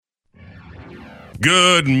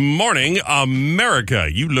Good morning, America.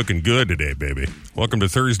 You looking good today, baby. Welcome to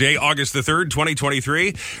Thursday, August the 3rd,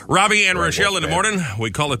 2023. Robby and Rochelle in the morning.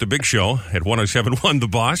 We call it The Big Show at 107.1 The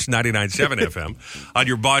Boss, 99.7 FM. On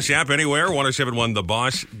your Boss app anywhere,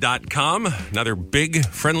 1071theboss.com. Another big,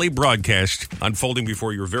 friendly broadcast unfolding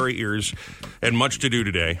before your very ears, and much to do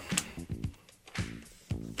today. I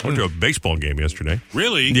went to a baseball game yesterday.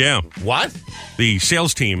 Really? Yeah. What? The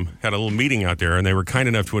sales team had a little meeting out there, and they were kind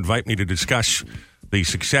enough to invite me to discuss the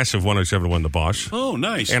success of 107.1 The Boss. Oh,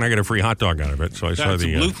 nice. And I got a free hot dog out of it. So I saw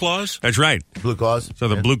the Blue Claws? That's right. Blue Claws? So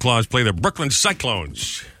the Blue Claws play the Brooklyn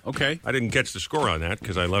Cyclones. Okay. I didn't catch the score on that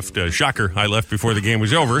because I left, shocker, I left before the game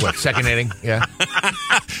was over. What, second inning? Yeah.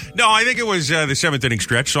 No, I think it was the seventh inning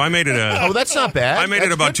stretch, so I made it Oh, that's not bad. I made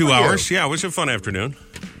it about 2 hours. Yeah, it was a fun afternoon.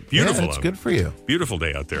 Beautiful. Yeah, it's good for you. Beautiful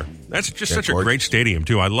day out there. That's just such a great stadium,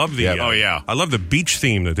 too. I love the I love the beach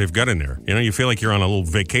theme that they've got in there. You know, you feel like you're on a little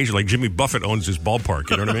vacation, like Jimmy Buffett owns this ballpark.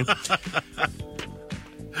 You know what I mean?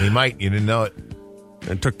 He might. You didn't know it.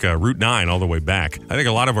 And took Route 9 all the way back. I think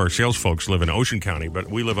a lot of our sales folks live in Ocean County, but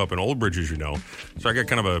we live up in Old Bridge, as you know. So I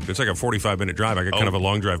got it's like a 45-minute drive. I got kind of a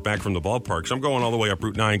long drive back from the ballpark. So I'm going all the way up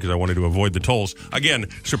Route 9 because I wanted to avoid the tolls. Again,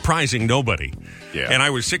 surprising nobody. Yeah. And I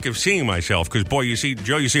was sick of seeing myself because, boy, you see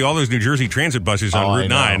all those New Jersey transit buses on Route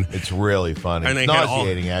 9. It's really funny. And it's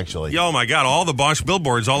nauseating, actually. Oh, my God, all the Boss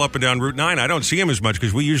billboards all up and down Route 9. I don't see them as much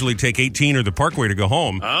because we usually take 18 or the Parkway to go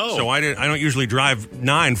home. Oh. So I don't usually drive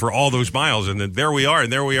 9 for all those miles. And then there we are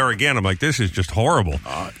again. I'm like, this is just horrible.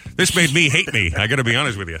 This made me hate me. I got to be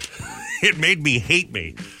honest with you. It made me hate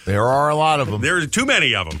me. There are a lot of them. There's too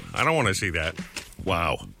many of them. I don't want to see that.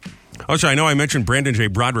 Wow. Also, I know I mentioned Brandon J.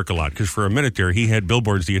 Broderick a lot because for a minute there, he had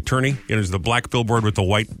billboards, the attorney. It was the black billboard with the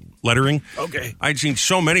white lettering. Okay. I'd seen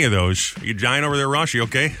so many of those. You dying over there, Ross? You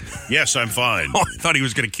okay? Yes, I'm fine. Oh, I thought he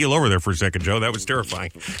was going to keel over there for a second, Joe. That was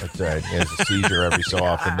terrifying. That's all right. He has a seizure every so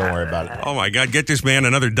often. Don't worry about it. Oh, my God. Get this man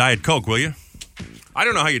another Diet Coke, will you? I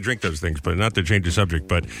don't know how you drink those things, but not to change the subject.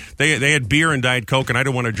 But they had beer and Diet Coke, and I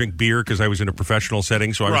didn't want to drink beer because I was in a professional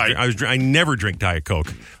setting. So I never drink Diet Coke.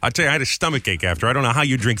 I'd say I had a stomach ache after. I don't know how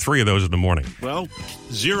you drink 3 of those in the morning. Well,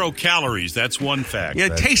 0 calories. That's one fact. Yeah,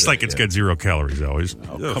 it tastes like it's got 0 calories always.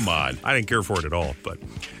 Oh, come on. I didn't care for it at all. But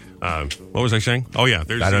what was I saying? Oh yeah,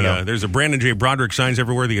 there's a Brandon J. Broderick signs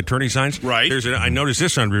everywhere. The attorney signs. Right. I noticed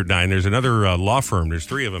this on Route 9. There's another law firm. There's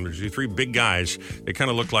 3 of them. There's 3 big guys. They kind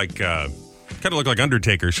of look like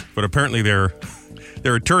undertakers, but apparently they're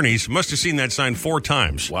attorneys. Must have seen that sign 4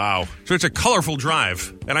 times. Wow. So it's a colorful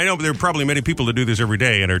drive. And I know there are probably many people that do this every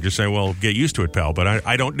day and are just saying, well, get used to it, pal. But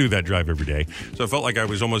I don't do that drive every day. So I felt like I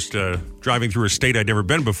was almost driving through a state I'd never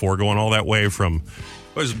been before, going all that way from,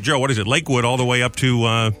 Lakewood all the way up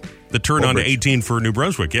to the turn onto 18 for New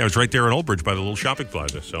Brunswick. Yeah, it was right there in Old Bridge by the little shopping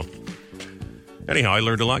plaza. So anyhow, I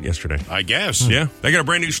learned a lot yesterday. I guess. Yeah. They got a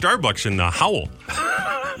brand new Starbucks in Howell.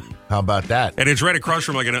 How about that? And it's right across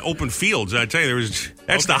from like an open fields. I tell you,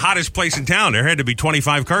 that's the hottest place in town. There had to be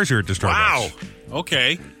 25 cars here at the Starbucks. Wow.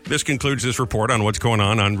 Okay. This concludes this report on what's going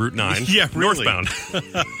on Route 9. Yeah, really. Northbound.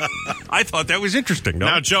 I thought that was interesting. No?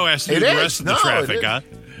 Now Joe has to do the rest of the traffic, huh?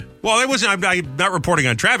 Well, I'm not reporting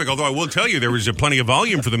on traffic, although I will tell you there was plenty of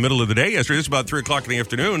volume for the middle of the day yesterday. It's about 3 o'clock in the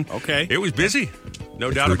afternoon. Okay. It was busy. No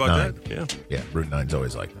doubt Route about 9. that. Yeah, Route 9's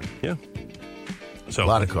always like that. Yeah. So, a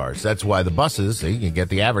lot of cars. That's why the buses, see, you get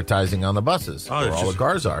the advertising on the buses where all the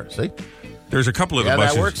cars are. See? There's a couple of the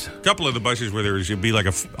buses. That works. A couple of the buses where you'd be like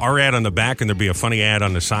our ad on the back and there'd be a funny ad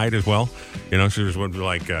on the side as well. You know, so there's one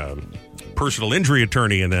like personal injury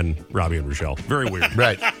attorney and then Robby and Rochelle. Very weird.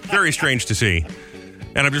 Right. Very strange to see.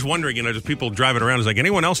 And I'm just wondering, just people driving around, is like,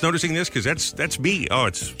 anyone else noticing this? Because that's me. Oh,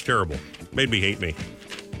 it's terrible. Made me hate me.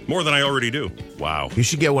 More than I already do. Wow. You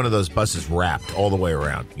should get one of those buses wrapped all the way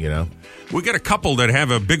around, you know? We got a couple that have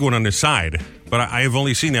a big one on the side, but I have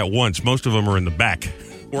only seen that once. Most of them are in the back,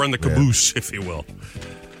 or in the caboose, if you will.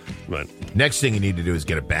 But next thing you need to do is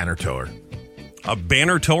get a banner tower. A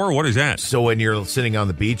banner tower? What is that? So when you're sitting on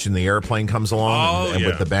the beach and the airplane comes along and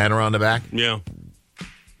with the banner on the back? Yeah.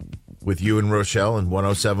 With you and Rochelle and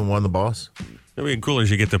 107.1 The Boss? That'd be cool as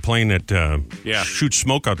you get the plane that shoots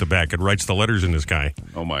smoke out the back and writes the letters in the sky.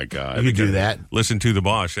 Oh, my God. You could do that. Listen to the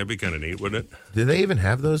boss. That'd be kind of neat, wouldn't it? Do they even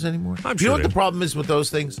have those anymore? I'm Do you sure know what the problem is with those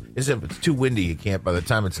things? Is if it's too windy, you can't by the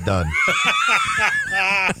time it's done.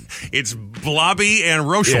 It's Blobby and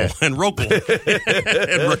Rochelle and Rochelle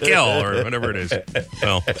and Raquel or whatever it is.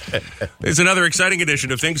 Well, it's another exciting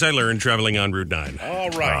edition of Things I Learned traveling on Route 9. All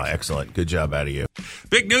right. Oh, excellent. Good job out of you.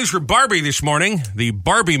 Big news for Barbie this morning. The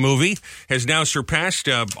Barbie movie has now surpassed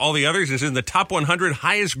all the others. It's in the top 100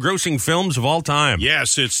 highest-grossing films of all time.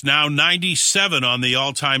 Yes, it's now 97 on the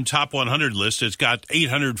all-time top 100 list. It's got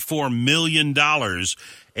 $804 million.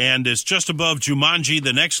 And it's just above Jumanji,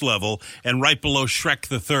 the next level, and right below Shrek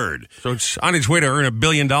the Third. So it's on its way to earn $1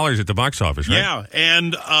 billion at the box office, right? Yeah,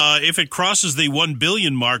 and if it crosses the $1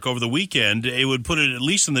 billion mark over the weekend, it would put it at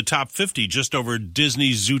least in the top 50, just over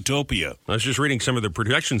Disney's Zootopia. I was just reading some of the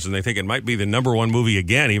projections, and they think it might be the number one movie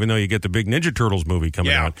again, even though you get the big Ninja Turtles movie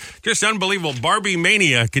coming out. Just unbelievable. Barbie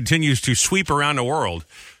Mania continues to sweep around the world.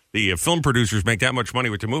 The film producers make that much money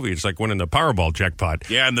with the movie. It's like winning the Powerball jackpot.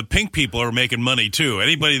 Yeah, and the pink people are making money, too.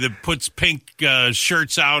 Anybody that puts pink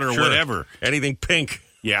shirts out or whatever. Anything pink.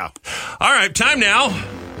 Yeah. All right, time now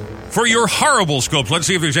for your Horriblescopes. Let's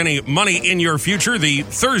see if there's any money in your future. The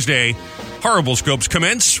Thursday Horriblescopes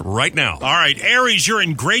commence right now. All right, Aries, you're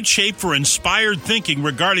in great shape for inspired thinking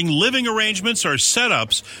regarding living arrangements or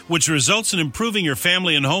setups, which results in improving your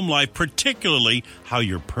family and home life, particularly how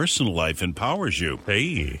your personal life empowers you.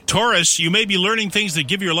 Hey. Taurus, you may be learning things that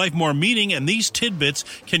give your life more meaning, and these tidbits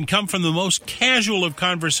can come from the most casual of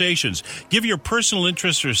conversations. Give your personal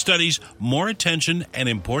interests or studies more attention and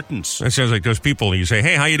importance. That sounds like those people you say,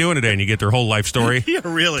 hey, how you doing today? And you get their whole life story. Yeah,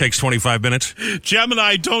 really. Takes 25 minutes.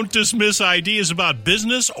 Gemini, don't dismiss ideas about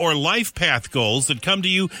business or life path goals that come to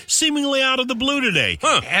you seemingly out of the blue today,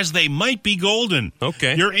 as they might be golden.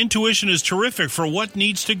 Okay. Your intuition is terrific for what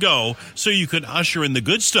needs to go, so you can usher in the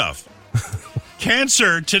good stuff.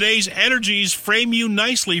 Cancer, today's energies frame you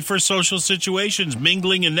nicely for social situations,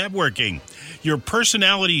 mingling, and networking. Your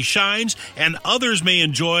personality shines, and others may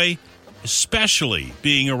enjoy, especially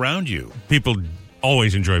being around you. People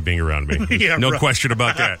always enjoy being around me. Yeah, no right. question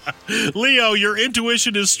about that. Leo, your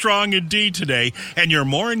intuition is strong indeed today, and you're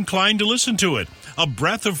more inclined to listen to it. A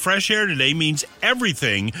breath of fresh air today means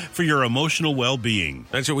everything for your emotional well-being.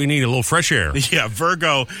 That's what we need, a little fresh air. Yeah,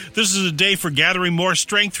 Virgo, this is a day for gathering more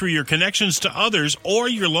strength through your connections to others or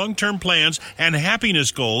your long-term plans and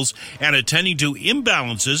happiness goals, and attending to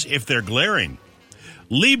imbalances if they're glaring.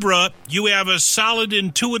 Libra, you have a solid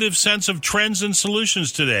intuitive sense of trends and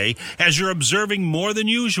solutions today as you're observing more than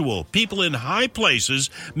usual. People in high places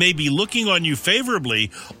may be looking on you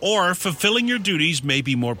favorably, or fulfilling your duties may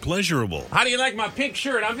be more pleasurable. How do you like my pink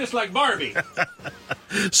shirt? I'm just like Barbie.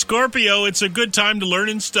 Scorpio, it's a good time to learn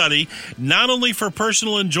and study, not only for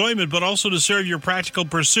personal enjoyment, but also to serve your practical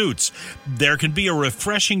pursuits. There can be a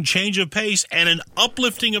refreshing change of pace and an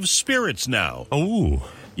uplifting of spirits now.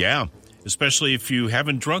 Oh. Yeah. Especially if you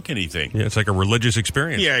haven't drunk anything. Yeah, it's like a religious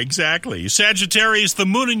experience. Yeah, exactly. Sagittarius, the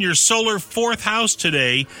moon in your solar fourth house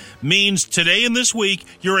today means today and this week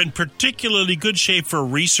you're in particularly good shape for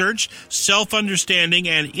research, self-understanding,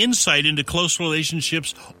 and insight into close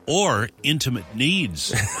relationships or intimate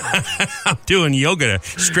needs. I'm doing yoga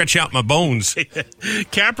to stretch out my bones.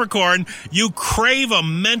 Capricorn, you crave a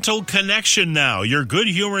mental connection now. Your good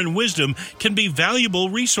humor and wisdom can be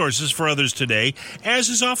valuable resources for others today, as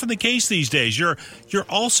is often the case these days. You're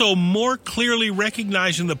also more clearly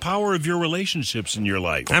recognizing the power of your relationships in your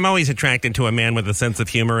life. I'm always attracted to a man with a sense of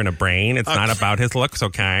humor and a brain. It's not about his looks,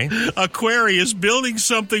 okay? Aquarius, building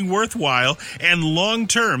something worthwhile and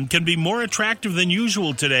long-term can be more attractive than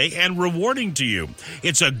usual today and rewarding to you.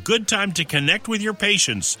 It's a good time to connect with your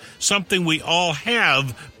patients, something we all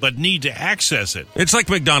have but need to access it. It's like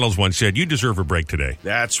McDonald's once said, you deserve a break today.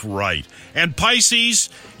 That's right. And Pisces,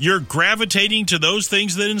 you're gravitating to those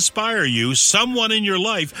things that inspire you. Someone in your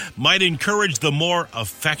life might encourage the more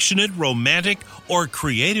affectionate, romantic, or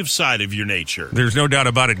creative side of your nature. There's no doubt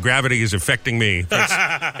about it. Gravity is affecting me.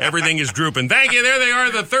 Everything is drooping. Thank you. There they are,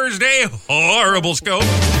 the Thursday Horriblescope.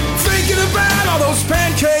 Thinking about all those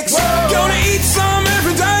pancakes. Whoa. Gonna eat some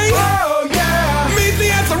every day. Whoa, yeah. Meet me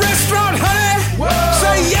at the restaurant, honey. Whoa.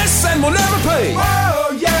 Say yes and we'll never pay.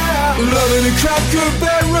 Whoa, yeah. Loving a Cracker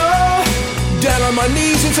Barrel. Down on my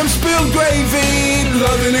knees in some spilled gravy.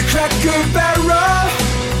 Loving a Cracker Barrel.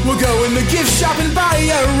 We'll go in the gift shop and buy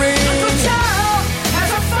a ring. Uncle Joe has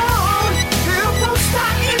a phone. He'll post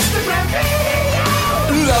on Instagram video.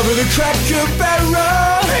 Loving a Cracker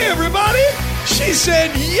Barrel. Hey, everybody. She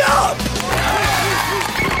said, yup!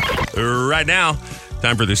 Right now,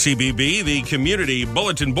 time for the CBB, the Community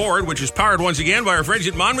Bulletin Board, which is powered once again by our friends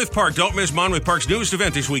at Monmouth Park. Don't miss Monmouth Park's newest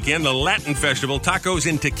event this weekend, the Latin Festival, Tacos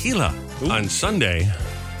and Tequila. Ooh. On Sunday.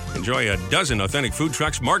 Enjoy a dozen authentic food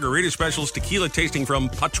trucks, margarita specials, tequila tasting from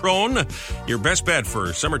Patron. Your best bet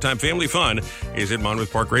for summertime family fun is at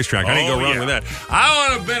Monmouth Park Racetrack. How do you go wrong with that? I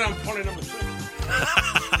want to bet on pony number 6.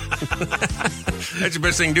 That's the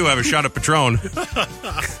best thing to do, have a shot of Patron.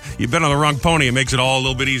 You bet on the wrong pony, it makes it all a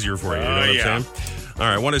little bit easier for you. You know what I'm saying? All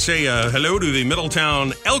right, I want to say hello to the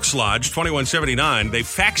Middletown Elks Lodge, 2179. They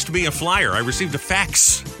faxed me a flyer. I received a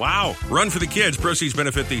fax. Wow. Run for the Kids. Proceeds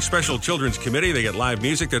benefit the Special Children's Committee. They get live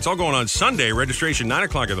music. That's all going on Sunday. Registration, 9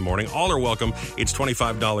 o'clock in the morning. All are welcome. It's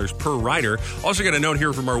 $25 per rider. Also got a note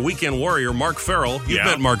here from our weekend warrior, Mark Farrell. You've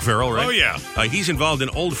met Mark Farrell, right? Oh, yeah. He's involved in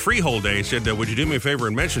Old Freehold Day. He said, would you do me a favor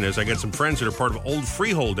and mention this? I got some friends that are part of Old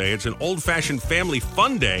Freehold Day. It's an old-fashioned family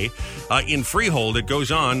fun day in Freehold. It goes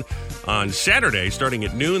on Saturday, starting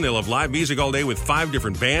at noon. They'll have live music all day with 5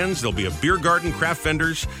 different bands. There'll be a beer garden, craft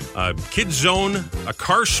vendors, kids zone, a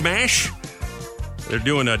car smash. They're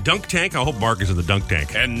doing a dunk tank. I hope Mark is in the dunk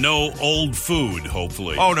tank. And no old food,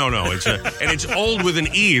 hopefully. Oh, no. It's and it's old with an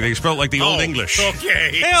E. They spell it like the Old English.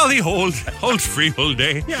 Okay. Hell, the old Freehold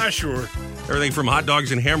Day. Yeah, sure. Everything from hot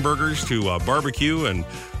dogs and hamburgers to barbecue and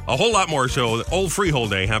a whole lot more. So, Old Freehold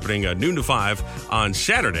Day happening noon to 5 on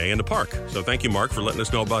Saturday in the park. So, thank you, Mark, for letting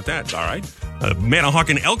us know about that. All right.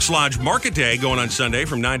 Manahawkin Elks Lodge Market Day going on Sunday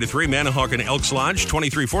from 9 to 3. Manahawkin Elks Lodge,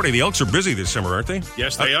 2340. The Elks are busy this summer, aren't they?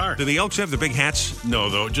 Yes, they are. Do the Elks have the big hats?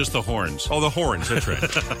 No, though, just the horns. Oh, the horns. That's right.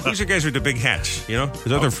 These are guys with the big hats, you know?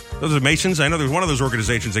 Those are Masons. I know there's one of those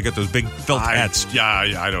organizations that get those big felt hats. Yeah,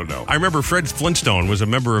 I don't know. I remember Fred Flintstone was a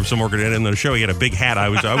member of some organization. In the show, he had a big hat. I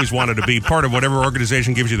always wanted to be part of whatever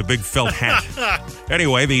organization gives you the big felt hat.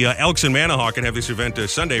 Anyway, the Elks in Manahawkin have this event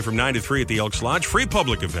Sunday from 9 to 3 at the Elks Lodge. Free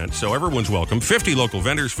public event, so everyone's welcome. 50 local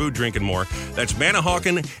vendors, food, drink, and more. That's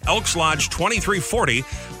Manahawkin Elks Lodge 2340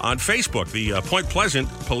 on Facebook. The Point Pleasant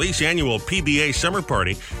Police Annual PBA Summer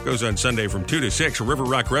Party goes on Sunday from 2 to 6. River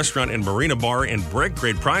Rock Restaurant and Marina Bar in Bragg.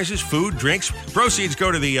 Great prizes, food, drinks. Proceeds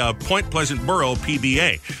go to the Point Pleasant Borough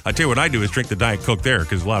PBA. I tell you what I do is drink the Diet Coke there because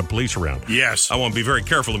there's a lot of police around. Yes. I want to be very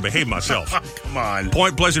careful and behave myself. Come on.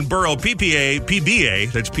 Point Pleasant Borough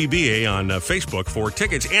PBA, that's PBA on Facebook for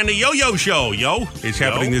tickets. And the Yo-Yo Show, is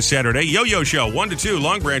happening this Saturday. Yo-Yo Show, 1 to 2,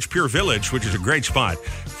 Long Branch Pure Village, which is a great spot.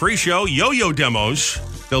 Free show, yo-yo demos.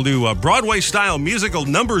 They'll do Broadway-style musical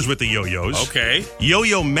numbers with the yo-yos. Okay.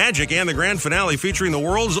 Yo-yo magic and the grand finale featuring the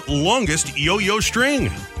world's longest yo-yo string.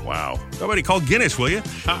 Wow. Somebody call Guinness, will you?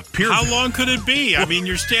 How long could it be? I mean,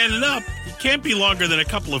 you're standing up. It can't be longer than a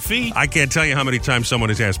couple of feet. I can't tell you how many times someone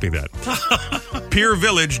has asked me that.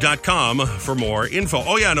 PureVillage.com for more info.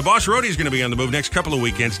 Oh, yeah, and the Boss Roadie is going to be on the move next couple of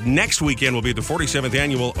weekends. Next weekend will be the 47th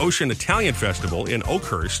Annual Ocean Italian Festival in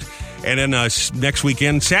Oakhurst. And then next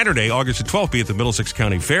weekend, Saturday, August the 12th, be at the Middlesex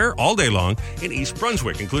County Fair all day long in East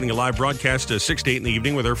Brunswick, including a live broadcast 6 to 8 in the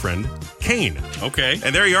evening with our friend Kane. Okay.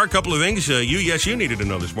 And there you are, a couple of things you needed to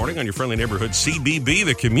know this morning on your friendly neighborhood CBB,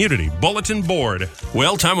 the Community Bulletin Board.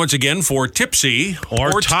 Well, time once again for Tipsy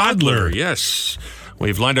or Toddler. Yes.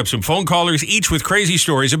 We've lined up some phone callers, each with crazy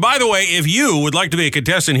stories. And by the way, if you would like to be a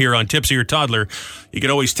contestant here on Tipsy or Toddler, you can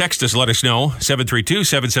always text us, let us know,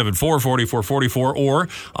 732-774-4444, or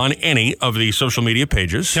on any of the social media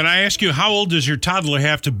pages. Can I ask you, how old does your toddler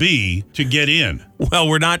have to be to get in? Well,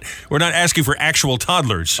 we're not asking for actual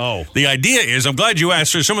toddlers. Oh. The idea is, I'm glad you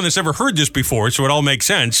asked. There's someone that's never heard this before, so it all makes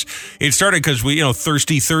sense. It started because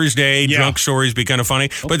Thirsty Thursday, drunk stories be kind of funny.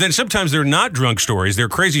 But then sometimes they're not drunk stories. They're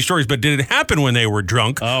crazy stories. But did it happen when they were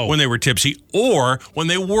drunk, when they were tipsy, or when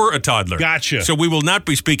they were a toddler? Gotcha. So we will not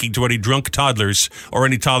be speaking to any drunk toddlers or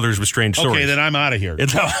any toddlers with strange stories. Okay, then I'm out of here.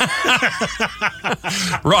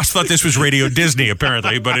 Ross thought this was Radio Disney,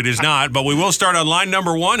 apparently, but it is not. But we will start on line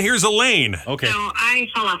number 1. Here's Elaine. Okay. So I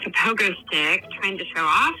fell off a pogo stick trying to show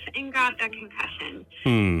off and got a concussion.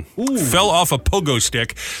 Fell off a pogo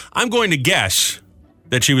stick. I'm going to guess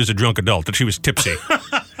that she was a drunk adult, that she was tipsy.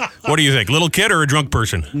 What do you think, little kid or a drunk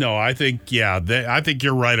person? No, I think you're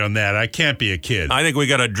right on that. I can't be a kid. I think we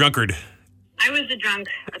got a drunkard. I was a drunk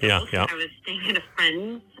adult. Yeah. I was staying at a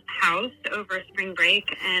friend's house over spring break,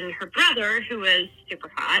 and her brother, who was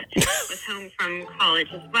super hot, was home from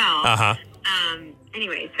college as well. Uh-huh.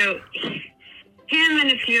 Anyway, so him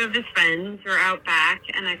and a few of his friends were out back,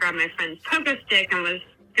 and I grabbed my friend's pogo stick and was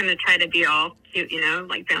going to try to be all cute,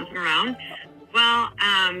 like bouncing around. Well,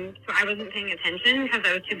 so I wasn't paying attention because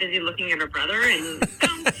I was too busy looking at her brother, and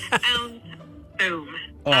bounce, boom.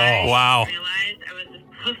 Oh, wow. I realized I was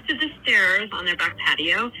close to the stairs on their back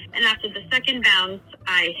patio, and after the second bounce,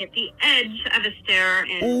 I hit the edge of a stair,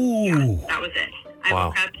 and that was it. I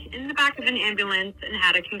woke up in the back of an ambulance and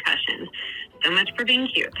had a concussion. So much for being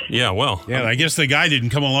cute. Yeah, well. Yeah, I guess the guy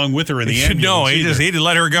didn't come along with her in the ambulance. No, he didn't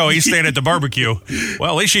let her go. He's staying at the barbecue.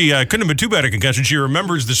 Well, at least she couldn't have been too bad a concussion. She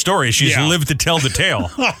remembers the story. She's lived to tell the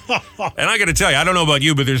tale. And I got to tell you, I don't know about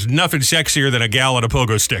you, but there's nothing sexier than a gal on a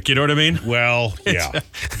pogo stick. You know what I mean? Well, yeah.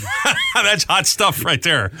 That's hot stuff right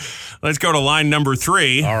there. Let's go to line number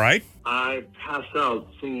 3. All right. I passed out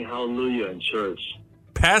singing Hallelujah in church.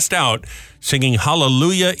 passed out singing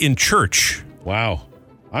Hallelujah in church. Wow.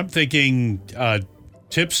 I'm thinking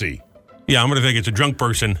Tipsy. Yeah, I'm going to think it's a drunk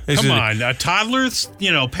person. Come on. A toddler,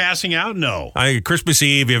 passing out? No. Christmas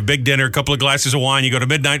Eve, you have big dinner, a couple of glasses of wine, you go to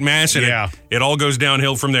midnight mass, and it all goes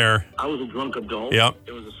downhill from there. I was a drunk adult. Yep.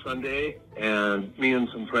 It was a Sunday, and me and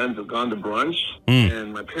some friends had gone to brunch,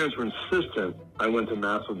 and my parents were insistent I went to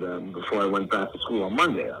mass with them before I went back to school on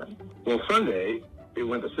Monday. Well, Sunday, it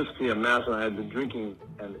went to 6 p.m. mass, and I had been drinking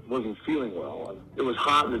and wasn't feeling well. It was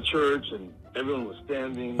hot in the church, and everyone was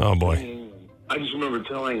standing. Oh, boy. Singing. I just remember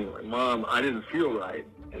telling my mom I didn't feel right,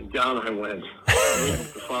 and down I went.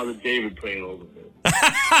 The Father David praying over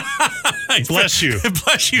me. Bless you.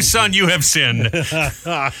 Bless you, son, you have sinned. That's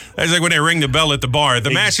like when they ring the bell at the bar.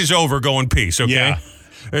 The mass is over, go in peace, okay? Yeah.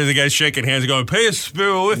 There's the guy shaking hands going, peace be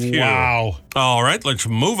with you. Wow. All right, let's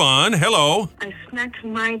move on. Hello. I smacked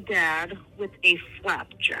my dad with a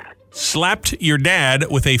flapjack. Slapped your dad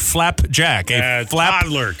with a flapjack.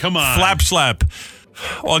 Toddler, come on. Flap slap.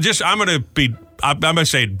 Well, I'm going to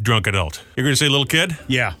say drunk adult. You're going to say little kid?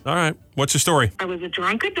 Yeah. All right. What's the story? I was a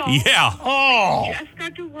drunk adult. Yeah. Oh. I just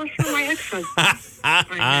got divorced from my ex-husband. I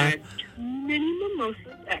had too many mimosas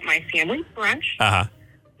at my family brunch. Uh-huh.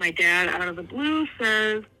 My dad, out of the blue,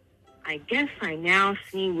 says, I guess I now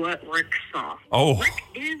see what Rick saw. Oh. Rick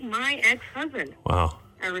is my ex-husband. Wow.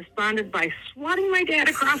 I responded by swatting my dad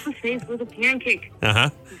across the face with a pancake. Uh-huh.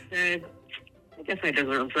 He said, I guess I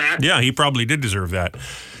deserve that. Yeah, he probably did deserve that.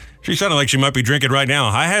 She sounded like she might be drinking right now.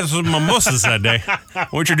 I had some mimosas that day.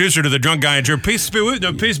 We'll introduce her to the drunk guy in church. Peace be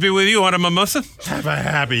with you. Want a mimosa? Have a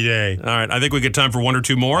happy day. All right, I think we get time for one or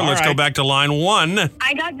two more. All Let's go back to line one.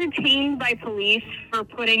 I got detained by police for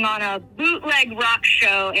putting on a bootleg rock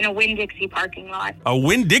show in a Winn-Dixie parking lot. A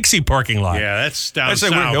Winn-Dixie parking lot. Yeah, that's down Like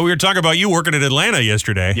south. we were talking about you working in Atlanta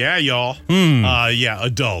yesterday. Yeah, y'all.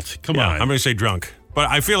 Adult. Come on. I'm going to say drunk. But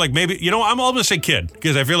I feel like maybe, I'm all going to say kid,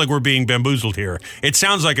 because I feel like we're being bamboozled here. It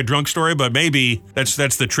sounds like a drunk story, but maybe that's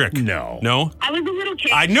the trick. No. No? I was a little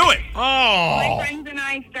kid. I knew it. Oh. My friends and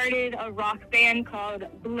I started a rock band called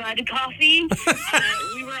Blood Coffee.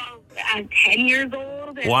 We were all 10 years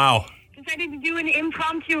old. And Wow. decided to do an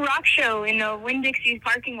impromptu rock show in a Winn-Dixie's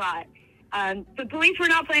parking lot. The police were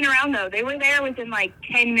not playing around, though. They were there within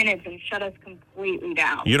 10 minutes and shut us completely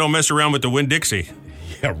down. You don't mess around with the Winn-Dixie.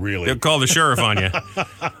 Yeah, really. They'll call the sheriff on you.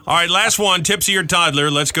 All right, last one. Tipsy or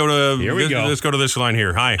Toddler. Let's go to Here we go. Let's go to this line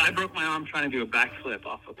here. Hi. I broke my arm trying to do a backflip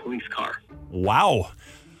off a police car. Wow.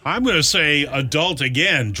 I'm going to say adult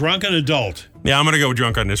again. Drunken adult. Yeah, I'm going to go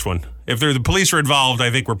drunk on this one. If the police are involved,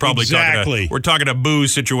 I think we're probably talking a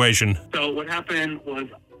booze situation. So what happened was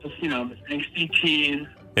just, this angsty teen.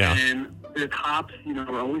 Yeah. And the cops,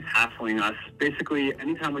 were always hassling us. Basically,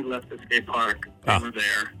 anytime we left the skate park, they were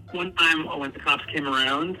there. One time when the cops came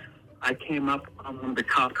around, I came up on one of the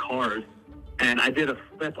cop cars, and I did a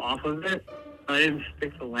flip off of it. I didn't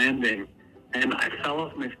stick the landing, and I fell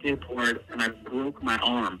off my skateboard, and I broke my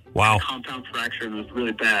arm. Wow. A compound fracture, and it was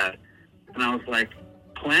really bad. And I was,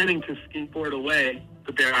 planning to skateboard away,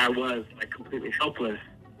 but there I was, completely helpless.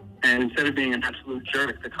 And instead of being an absolute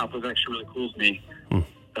jerk, the cop was actually really cool to me.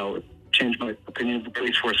 So it changed my opinion of the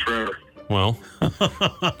police force forever. Well,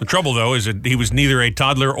 the trouble, though, is that he was neither a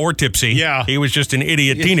toddler or tipsy. Yeah. He was just an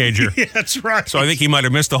idiot teenager. Yeah, that's right. So I think he might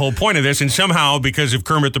have missed the whole point of this, and somehow, because of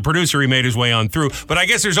Kermit the producer, he made his way on through. But I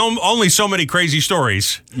guess there's only so many crazy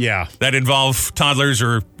stories that involve toddlers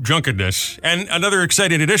or drunkenness. And another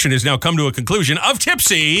exciting edition has now come to a conclusion of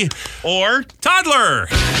Tipsy or Toddler.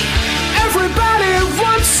 Everybody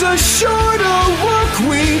wants a shorter work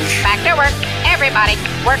week. Back to work, everybody.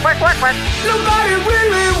 Work, work, work, work. Nobody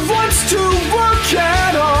really wants to work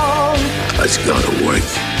at all. Let's go to work.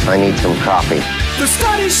 I need some coffee. The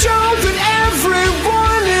studies show that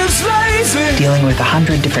everyone is lazy. Dealing with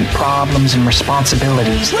 100 different problems and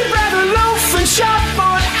responsibilities. We'd rather loaf and shop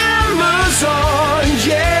on Amazon,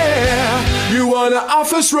 yeah. You want an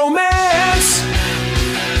office romance?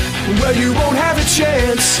 Well, you won't have a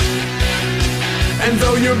chance. And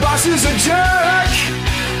though your boss is a jerk,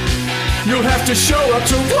 you'll have to show up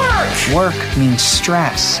to work. Work means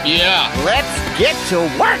stress. Yeah, let's get to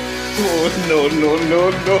work. Oh, no.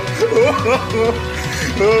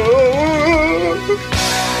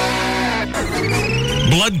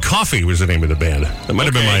 Blood Coffee was the name of the band. That might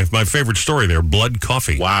have been my favorite story there, Blood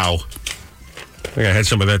Coffee. Wow. I think I had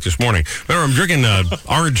some of that this morning. Remember, I'm drinking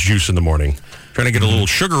orange juice in the morning, trying to get a little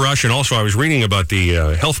sugar rush, and also I was reading about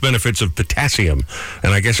the health benefits of potassium,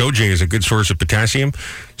 and I guess OJ is a good source of potassium,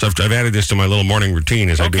 so I've added this to my little morning routine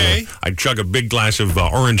as I chug a big glass of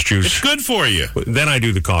orange juice. It's good for you. Then I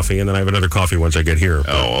do the coffee, and then I have another coffee once I get here.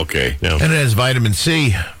 Oh, okay. Yeah. And it has vitamin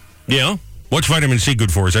C. Yeah. What's vitamin C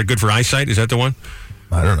good for? Is that good for eyesight? Is that the one?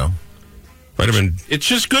 I don't know. It's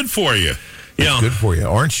just good for you. It's good for you.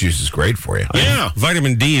 Orange juice is great for you. Yeah.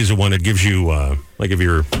 Vitamin D is the one that gives you, like if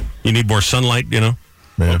you need more sunlight, you know?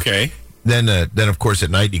 Yeah. Okay. Then, of course, at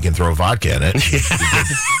night you can throw vodka in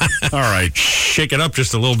it. All right. Shake it up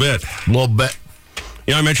just a little bit. A little bit.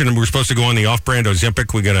 You know, I mentioned we're supposed to go on the off-brand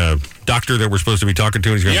Ozempic. We got a doctor that we're supposed to be talking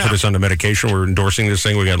to. He's going to put us on the medication. We're endorsing this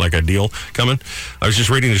thing. We got like a deal coming. I was just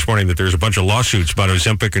reading this morning that there's a bunch of lawsuits about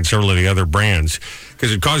Ozempic and several of the other brands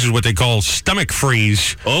because it causes what they call stomach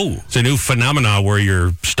freeze. Oh. It's a new phenomenon where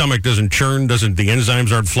your stomach doesn't churn, the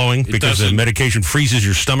enzymes aren't flowing because the medication freezes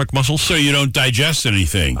your stomach muscles. So you don't digest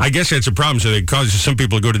anything. I guess that's a problem. So it causes some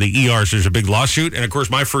people to go to the ER. So there's a big lawsuit. And of course,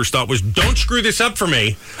 my first thought was, don't screw this up for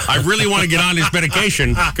me. I really want to get on this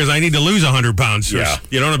medication because I need to lose 100 pounds. Yeah.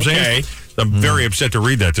 You know what I'm saying? I'm very upset to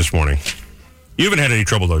read that this morning. You haven't had any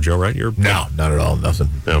trouble, though, Joe, right? No, not at all. Nothing.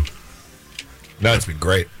 No, it's been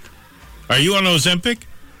great. Are you on Ozempic?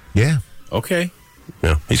 Yeah. Okay.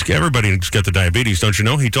 Yeah. Everybody's got the diabetes, don't you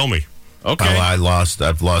know? He told me. Okay. I've lost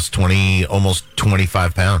almost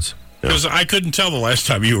 25 pounds. Because I couldn't tell the last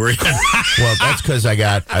time you were in. Well, that's because you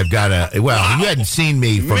hadn't seen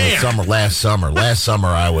me from last summer. Last summer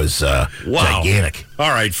I was gigantic. All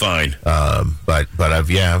right, fine. But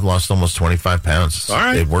I've lost almost 25 pounds. All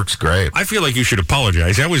right. It works great. I feel like you should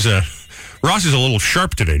apologize. That was Ross is a little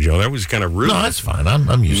sharp today, Joe. That was kind of rude. No, that's fine.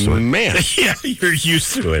 I'm used to it. Man. Yeah, you're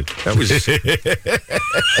used to it. That was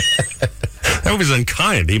that was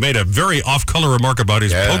unkind. He made a very off-color remark about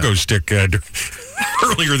his pogo stick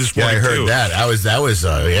earlier this morning. I heard that. That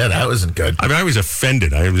wasn't good. I mean, I was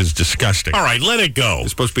offended. It was disgusting. All right, let it go.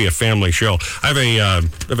 It's supposed to be a family show. I have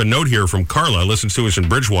a note here from Carla. Listens to us in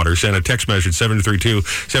Bridgewater. Sent a text message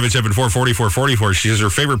 732-774-4444. She says her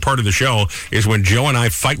favorite part of the show is when Joe and I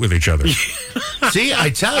fight with each other. See, I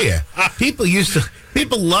tell you, people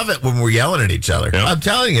love it when we're yelling at each other. Yep. I'm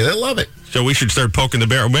telling you, they love it. So we should start poking the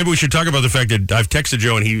bear. Maybe we should talk about the fact that I've texted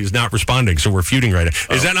Joe and he is not responding, so we're feuding right now.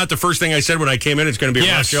 Is that not the first thing I said when I came in? It's going to be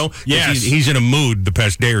a Ross show? Yes. He's in a mood the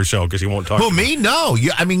past day or so because he won't talk. Who, me? No.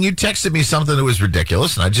 You texted me something that was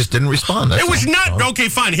ridiculous, and I just didn't respond. It was not. Okay,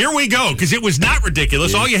 fine. Here we go, because it was not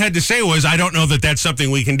ridiculous. All you had to say was, I don't know that that's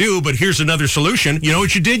something we can do, but here's another solution. You know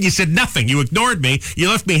what you did? You said nothing. You ignored me. You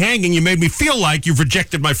left me hanging. You made me feel like you've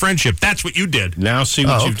rejected my friendship. That's what you did. Now see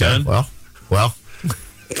what you've done. Well.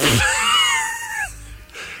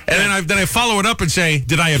 And then I follow it up and say,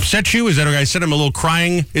 did I upset you? Is that okay? I sent him a little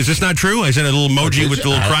crying. Is this not true? I sent a little emoji with the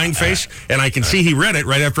little crying face, and I can see he read it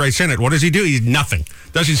right after I sent it. What does he do? He's nothing.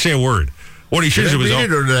 Doesn't say a word. What he should do is... Did I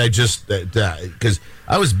read it, or did I just... Because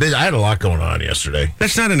I was busy. I had a lot going on yesterday.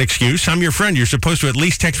 That's not an excuse. I'm your friend. You're supposed to at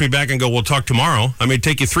least text me back and go, we'll talk tomorrow. I mean, it'd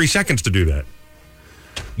take you 3 seconds to do that.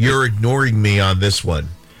 You're ignoring me on this one,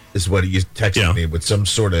 is what you texted me with some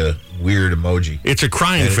sort of weird emoji. It's a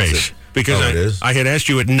crying face. Because I had asked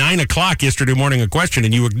you at 9 o'clock yesterday morning a question,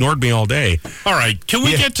 and you ignored me all day. All right. Can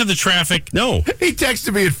we get to the traffic? No. He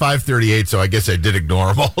texted me at 5:38, so I guess I did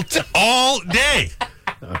ignore him all day.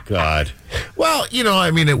 Oh, God. Well,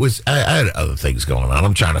 it was... I had other things going on.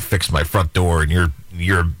 I'm trying to fix my front door, and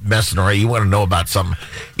you're messing around. You want to know about something.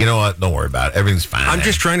 You know what? Don't worry about it. Everything's fine. I'm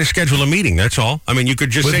just trying to schedule a meeting. That's all. I mean, you could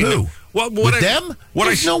just with say... Who? With them?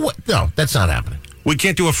 No, that's not happening. We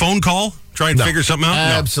can't do a phone call? Try and figure something out?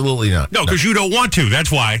 Absolutely not. No, because you don't want to.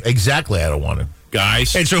 That's why. Exactly, I don't want to.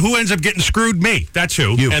 Guys. And so who ends up getting screwed? Me. That's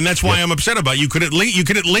who. You. And that's why I'm upset about it. You could at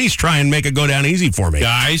least try and make it go down easy for me.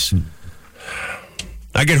 Guys.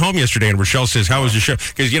 I get home yesterday and Rochelle says, how was the show?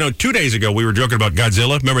 Because, 2 days ago we were joking about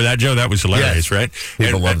Godzilla. Remember that, Joe? That was hilarious, right?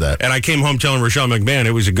 People love that. And I came home telling Rochelle, McMahon,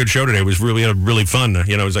 it was a good show today. It was really fun.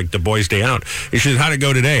 It was like the boys' day out. And she said, how'd it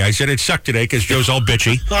go today? I said, it sucked today because Joe's all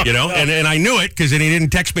bitchy, and I knew it because he didn't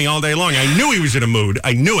text me all day long. I knew he was in a mood.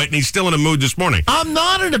 I knew it, and he's still in a mood this morning. I'm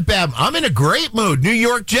not in a bad... I'm in a great mood. New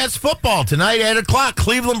York Jets football tonight at 8 o'clock.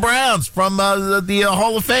 Cleveland Browns from the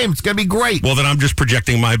Hall of Fame. It's going to be great. Well, then I'm just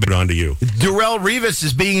projecting my bit onto you. Darrelle Revis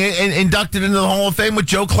is being inducted into the Hall of Fame with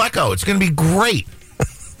Joe Klecko. It's going to be great.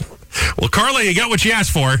 Well, Carla, you got what you asked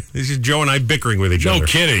for. This is Joe and I bickering with each other. No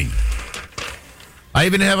kidding. I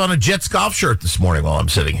even have on a Jets golf shirt this morning while I'm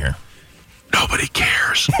sitting here. Nobody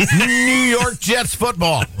cares. New York Jets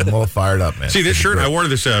football. I'm all fired up, man. See, this shirt, I wore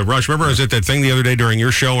this, Rush. Remember I was at that thing the other day during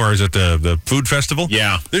your show, or I was at the food festival?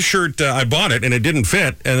 Yeah. This shirt, I bought it, and it didn't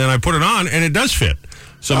fit, and then I put it on, and it does fit.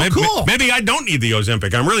 So maybe I don't need the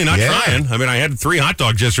Ozempic. I'm really not trying. I mean, I had 3 hot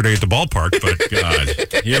dogs yesterday at the ballpark, but God,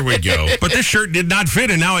 here we go. But this shirt did not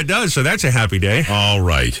fit, and now it does, so that's a happy day. All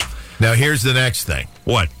right. Now, here's the next thing.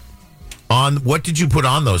 What? What did you put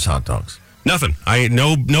on those hot dogs? Nothing.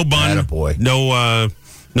 No bun. Attaboy. No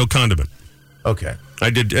condiment. Okay. I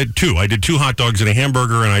did two. I did 2 hot dogs and a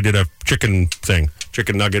hamburger, and I did a chicken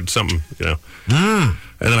nugget, something, And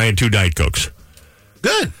then I had 2 Diet Cokes.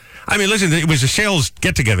 Good. I mean, listen, it was a sales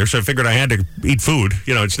get-together, so I figured I had to eat food.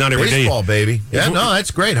 It's not every day. Baseball, baby. Yeah, no,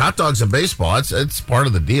 that's great. Hot dogs and baseball, it's part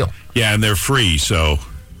of the deal. Yeah, and they're free, so...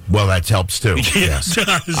 Well, that helps, too. Yes.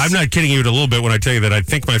 I'm not kidding you a little bit when I tell you that I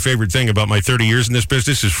think my favorite thing about my 30 years in this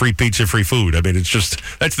business is free pizza, free food. I mean, it's just,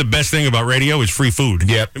 that's the best thing about radio is free food.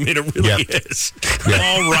 Yep. I mean, it really is. Yep.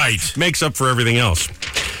 All right. Makes up for everything else.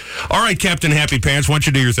 All right, Captain Happy Pants, why don't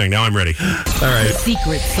you do your thing? Now I'm ready. All right.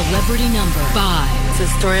 Secret celebrity number 5. It's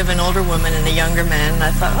a story of an older woman and a younger man, and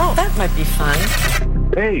I thought, oh, that might be fun.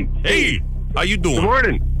 Hey, how you doing? Good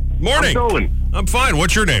morning. Morning. How's it going? I'm fine.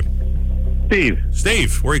 What's your name?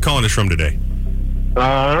 Steve, where are you calling us from today?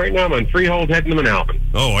 Right now I'm on Freehold heading to Manalapan.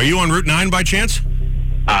 Oh, are you on Route 9 by chance?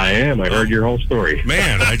 I am. I heard your whole story.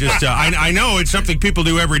 Man, I just, I know it's something people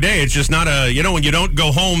do every day. It's just not when you don't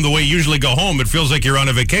go home the way you usually go home, it feels like you're on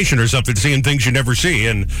a vacation or something, seeing things you never see.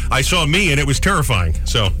 And I saw me, and it was terrifying.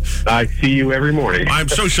 So I see you every morning. I'm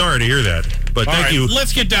so sorry to hear that. But thank you.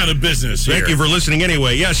 Let's get down to business here. Thank you for listening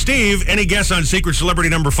anyway. Yeah, Steve, any guess on Secret Celebrity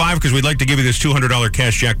number 5? Because we'd like to give you this $200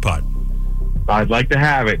 cash jackpot. I'd like to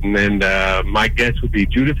have it, and then my guess would be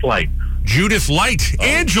Judith Light. Judith Light. Oh.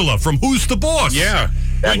 Angela from Who's the Boss? Yeah.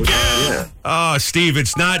 Steve,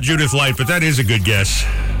 it's not Judith Light, but that is a good guess.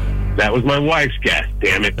 That was my wife's guess,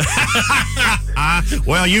 damn it.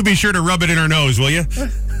 Well, you be sure to rub it in her nose, will you?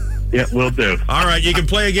 Yeah, will do. All right, you can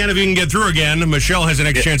play again if you can get through again. Michelle has the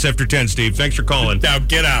next chance after 10, Steve. Thanks for calling. Now,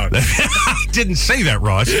 get out. I didn't say that,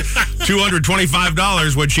 Ross.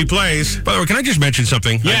 $225 when she plays. By the way, can I just mention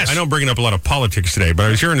something? Yes. I know I'm bringing up a lot of politics today, but I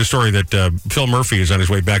was hearing the story that Phil Murphy is on his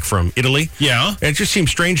way back from Italy. Yeah. And it just seems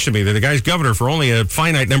strange to me that the guy's governor for only a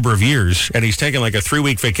finite number of years, and he's taking like a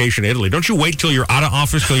 3-week vacation to Italy. Don't you wait till you're out of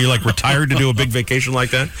office, till you're like retired to do a big vacation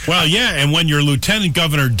like that? Well, yeah, and when your lieutenant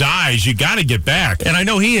governor dies, you got to get back. And I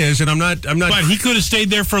know he is, and I'm not. But he could have stayed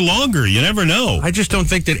there for longer. You never know. I just don't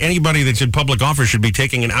think that anybody that's in public office should be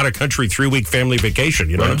taking an out-of-country 3-week family vacation.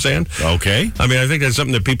 You know what I'm saying? Okay. I mean, I think that's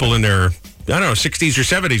something that people in their, 60s or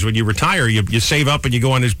 70s, when you retire, you save up and you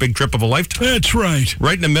go on this big trip of a lifetime. That's right.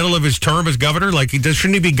 Right in the middle of his term as governor? Like,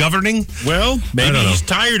 shouldn't he be governing? Well, maybe he's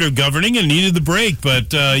tired of governing and needed the break.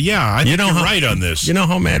 But, I think you're right on this. You know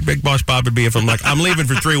how mad Big Boss Bob would be if I'm like, I'm leaving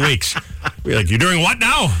for 3 weeks. Be like, you're doing what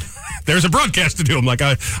now? There's a broadcast to do. I'm like,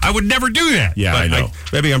 I would never do that. Yeah, but I know.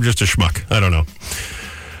 Maybe I'm just a schmuck. I don't know.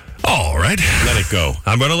 All right. Let it go.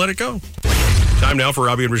 I'm going to let it go. Time now for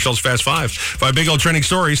Robby and Rochelle's Fast 5. 5 big old trending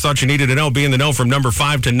stories thought you needed to know. Be in the know from number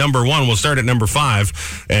 5 to number 1. We'll start at number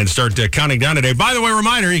 5 and start counting down today. By the way,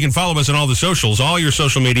 reminder, you can follow us on all the socials, all your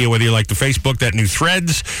social media, whether you like the Facebook, that new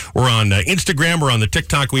Threads. We're on Instagram. We're on the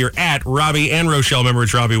TikTok. We are at Robby and Rochelle. Remember,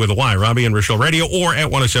 it's Robby with a Y. Robby and Rochelle Radio, or at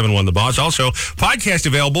 1071 The Boss. Also, podcast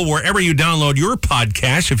available wherever you download your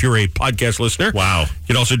podcast if you're a podcast listener. Wow. You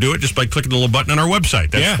can also do it just by clicking the little button on our website.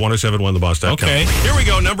 That's 1071theboss.com. Okay. Here we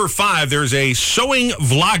go. Number 5. There's a sewing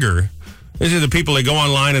vlogger. These are the people that go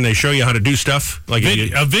online and they show you how to do stuff. Like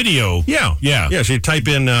a video. Yeah. So you type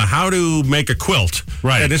in how to make a quilt.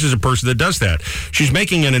 Right. And this is a person that does that. She's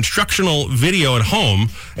making an instructional video at home,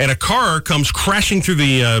 and a car comes crashing through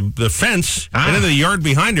the fence, and then the yard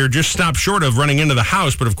behind her just stopped short of running into the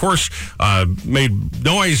house, but of course made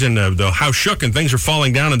noise, and the house shook, and things are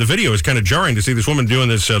falling down. And the video is kind of jarring to see this woman doing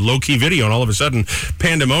this low-key video, and all of a sudden,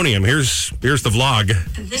 pandemonium. Here's the vlog.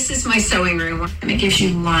 This is my sewing room, and it gives you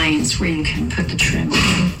lines where you can put the trim.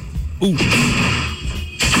 Ooh.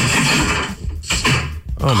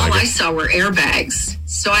 Oh my All God. I saw were airbags.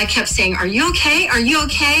 So I kept saying, "Are you okay? Are you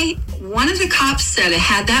okay?" One of the cops said,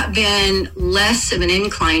 had that been less of an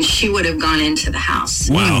incline, she would have gone into the house.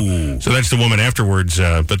 Wow. So that's the woman afterwards,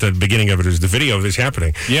 but the beginning of it is the video of this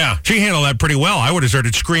happening. Yeah. She handled that pretty well. I would have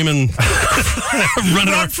started screaming.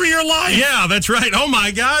 Running Run for your life. Yeah, that's right. Oh,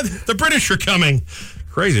 my God. The British are coming.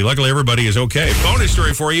 Crazy. Luckily, everybody is okay. Bonus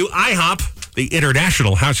story for you. IHOP, the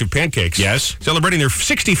International House of Pancakes. Yes. Celebrating their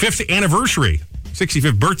 65th anniversary.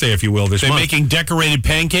 65th birthday, if you will, this month. They're making decorated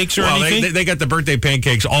pancakes or anything? They got the birthday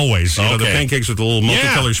pancakes always. You know, the pancakes with the little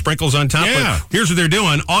multicolored sprinkles on top. Yeah. But here's what they're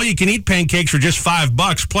doing. All-you-can-eat pancakes for just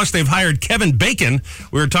 $5. Plus, they've hired Kevin Bacon.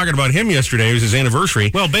 We were talking about him yesterday. It was his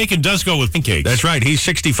anniversary. Well, bacon does go with pancakes. That's right. He's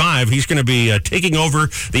 65. He's going to be taking over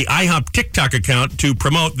the IHOP TikTok account to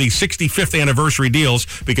promote the 65th anniversary deals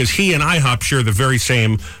because he and IHOP share the very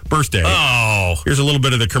same birthday. Oh. Here's a little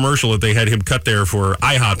bit of the commercial that they had him cut there for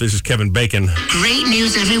IHOP. This is Kevin Bacon. Great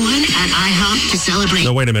news, everyone, at IHOP to celebrate.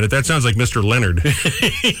 No, wait a minute. That sounds like Mr. Leonard.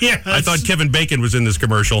 Yes. I thought Kevin Bacon was in this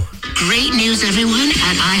commercial. Great news, everyone,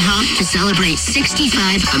 at IHOP to celebrate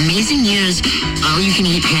 65 amazing years.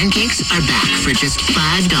 All-you-can-eat pancakes are back for just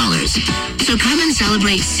 $5. So come and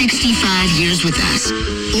celebrate 65 years with us.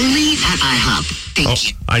 Only at IHOP. Thank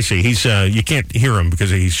you. I see. He's you can't hear him because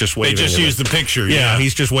he's just waving. They just used the picture. Yeah,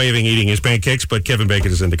 he's just waving, eating his pancakes, but Kevin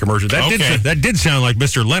Bacon is in the commercial. That did sound like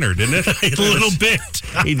Mr. Leonard, didn't it? A little bit.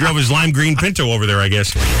 He drove his lime green Pinto over there, I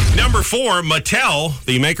guess. Number 4, Mattel,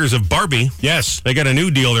 the makers of Barbie. Yes. They got a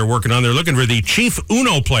new deal they're working on. They're looking for the chief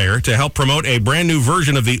Uno player to help promote a brand new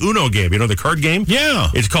version of the Uno game. You know, the card game? Yeah.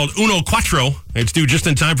 It's called Uno Quattro. It's due just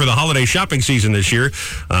in time for the holiday shopping season this year.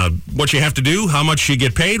 What you have to do, how much you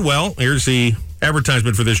get paid? Well, here's the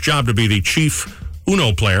advertisement for this job to be the chief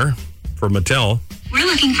Uno player for Mattel. We're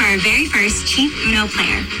looking for our very first Chief Uno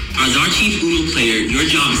player. As our Chief Uno player, your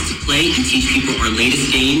job is to play and teach people our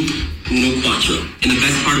latest game, Uno Quattro. And the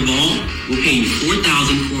best part of all, we'll pay you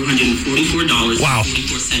 $4,444.44 a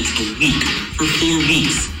week for 4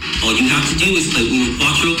 weeks. All you have to do is play Uno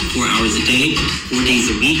Quattro 4 hours a day, 4 days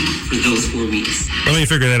a week for those 4 weeks. Let me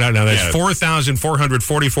figure that out now. That's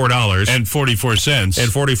 $4,444. And 44 cents. And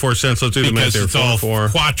 44 cents. Let's do the math there. Because it's all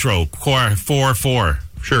Quattro. 4.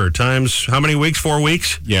 Sure. Times how many weeks? 4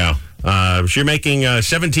 weeks? Yeah. So you're making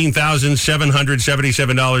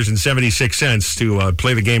 $17,777.76 to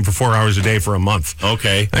play the game for 4 hours a day for a month.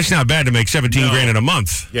 Okay. That's not bad to make $17 grand in a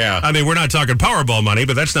month. Yeah. I mean, we're not talking Powerball money,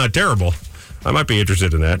 but that's not terrible. I might be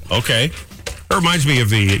interested in that. Okay. It reminds me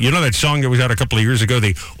of that song that was out a couple of years ago,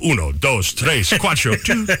 the Uno, Dos, Tres, Cuatro,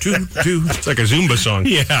 2, 2, 2. It's like a Zumba song.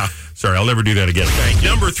 Yeah. Sorry, I'll never do that again.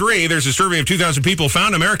 Number 3, there's a survey of 2,000 people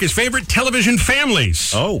found America's favorite television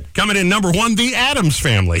families. Oh. Coming in number 1, the Addams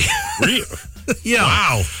Family. Really? Yeah.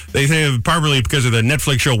 Wow. They say probably because of the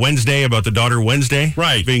Netflix show Wednesday about the daughter Wednesday.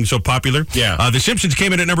 Right. Being so popular. Yeah. The Simpsons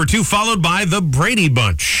came in at number 2, followed by the Brady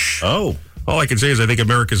Bunch. Oh. All I can say is I think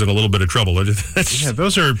America's in a little bit of trouble.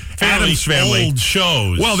 Those are Addams Family old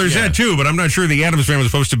shows. Well, there's that too, but I'm not sure the Addams Family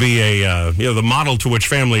is supposed to be the model to which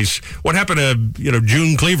families. What happened to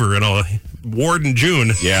June Cleaver and all Ward and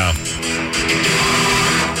June? Yeah,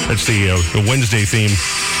 that's the Wednesday theme.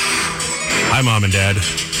 Hi, Mom and Dad.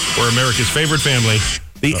 We're America's favorite family.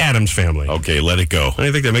 The Addams Family. Okay, let it go.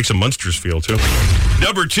 I think that makes a Munsters feel, too.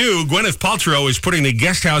 Number 2, Gwyneth Paltrow is putting the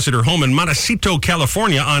guest house at her home in Montecito,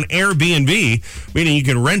 California on Airbnb, meaning you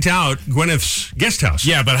can rent out Gwyneth's guest house.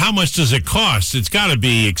 Yeah, but how much does it cost? It's got to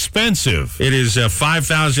be expensive. It is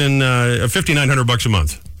 $5,900 a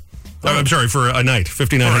month. Oh. I'm sorry, for a night.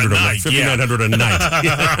 $5,900 a night. $5,900 a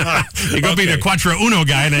night. You go be the Quattro Uno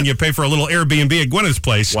guy, and then you pay for a little Airbnb at Gwyneth's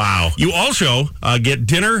place. Wow. You also get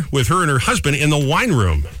dinner with her and her husband in the wine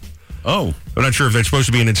room. Oh. I'm not sure if that's supposed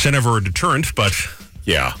to be an incentive or a deterrent, but...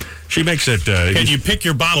 Yeah. She makes it... Can you pick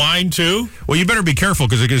your bottle of wine, too? Well, you better be careful,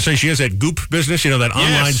 because I can say she has that Goop business, that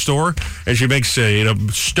online store, and she makes,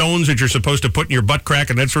 stones that you're supposed to put in your butt crack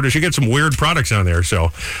and that sort of... She gets some weird products on there,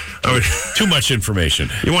 so... Too much information.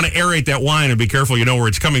 You want to aerate that wine and be careful you know where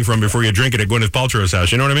it's coming from before you drink it at Gwyneth Paltrow's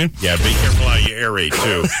house, you know what I mean? Yeah, be careful how you aerate,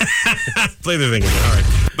 too. Play the thing again. All right.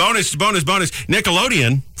 Bonus.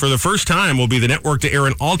 Nickelodeon, for the first time, will be the network to air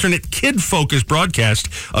an alternate kid-focused broadcast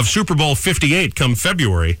of Super Bowl 58 come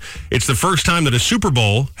February. It's the first time that a Super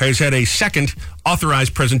Bowl has had a second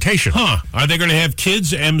authorized presentation. Huh. Are they going to have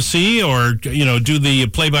kids MC or, do the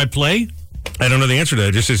play-by-play? I don't know the answer to that.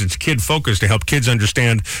 It just says it's kid-focused to help kids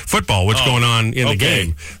understand football, what's going on in the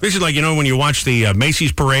game. This is like, when you watch the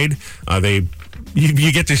Macy's parade,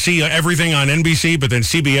 you get to see everything on NBC, but then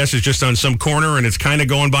CBS is just on some corner and it's kind of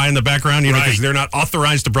going by in the background, because they're not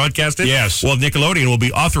authorized to broadcast it. Yes. Well, Nickelodeon will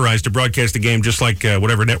be authorized to broadcast the game just like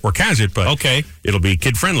whatever network has it, but it'll be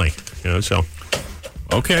kid-friendly, so...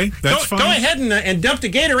 Okay, that's fine. Go ahead and dump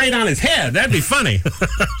the Gatorade on his head. That'd be funny.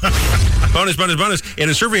 Bonus. In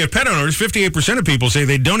a survey of pet owners, 58% of people say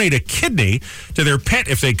they'd donate a kidney to their pet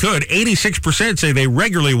if they could. 86% say they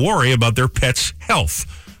regularly worry about their pet's health.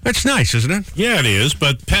 That's nice, isn't it? Yeah, it is,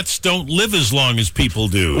 but pets don't live as long as people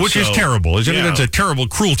do. Which is terrible, isn't it? It's a terrible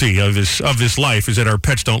cruelty of this life, is that our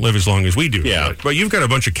pets don't live as long as we do. Yeah. But you've got a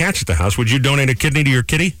bunch of cats at the house. Would you donate a kidney to your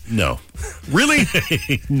kitty? No. Really?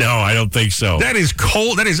 No, I don't think so. That is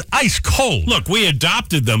cold. That is ice cold. Look, we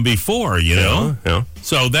adopted them before, know? Yeah.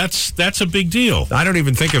 So that's a big deal. I don't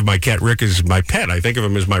even think of my cat Rick as my pet. I think of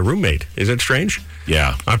him as my roommate. Is that strange?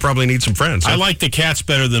 Yeah. I probably need some friends. I like the cats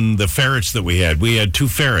better than the ferrets that we had. We had 2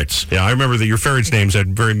 ferrets. Yeah, I remember that your ferrets' names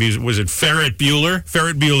had very music. Was it Ferret Bueller?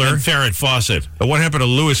 Ferret Bueller. And Ferret Fawcett. But what happened to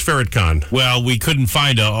Louis Ferret Con? Well, we couldn't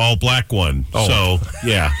find an all-black one. Oh. So,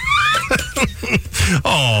 yeah.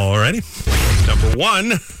 Alrighty. Number one,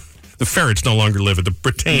 the ferrets no longer live at the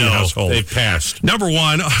Brittain household. They've passed. Number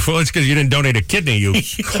one, well, it's because you didn't donate a kidney, you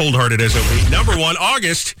cold-hearted SOB. Number one,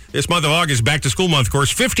 August, this month of August, back to school month, of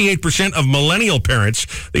course, 58% of millennial parents,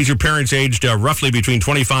 these are parents aged roughly between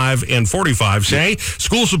 25 and 45, say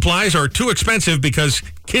school supplies are too expensive because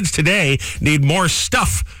kids today need more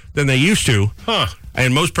stuff than they used to. Huh.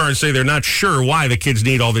 And most parents say they're not sure why the kids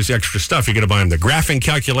need all this extra stuff. You're going to buy them the graphing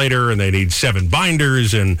calculator, and they need 7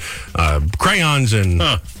 binders and crayons and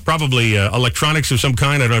probably electronics of some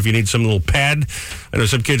kind. I don't know if you need some little pad. I know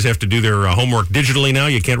some kids have to do their homework digitally now.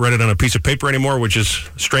 You can't write it on a piece of paper anymore, which is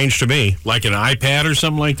strange to me. Like an iPad or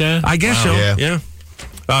something like that? I guess so, yeah.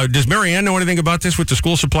 Does Mary Ann know anything about this with the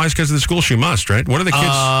school supplies? Because of the school, she must, right? What are the kids?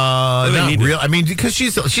 Not real. I mean, because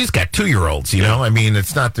she's got 2-year-olds, you know? I mean,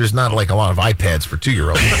 there's not like a lot of iPads for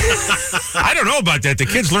 2-year-olds. I don't know about that. The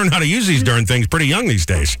kids learn how to use these darn things pretty young these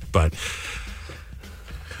days, but...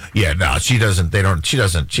 Yeah, no, she doesn't.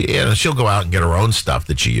 She'll go out and get her own stuff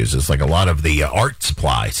that she uses, like a lot of the art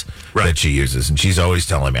supplies that she uses. And she's always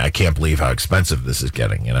telling me, I can't believe how expensive this is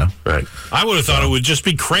getting, you know? Right. I would have thought it would just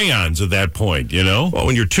be crayons at that point, you know? Well,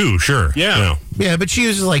 when you're 2, sure. Yeah. You know. Yeah, but she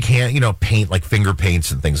uses like paint, like finger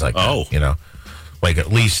paints and things like that, you know? Like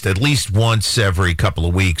at least once every couple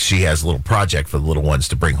of weeks, she has a little project for the little ones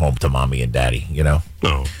to bring home to mommy and daddy, you know?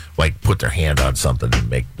 Oh. Like put their hand on something and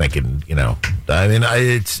make it, you know. I mean,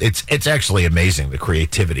 it's actually amazing the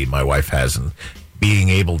creativity my wife has and being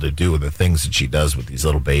able to do the things that she does with these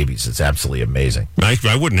little babies. It's absolutely amazing.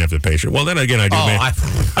 I wouldn't have the patience. Well, then again, I do.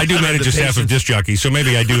 I do manage a staff of disc jockeys, so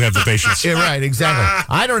maybe I do have the patience. Yeah, right, exactly.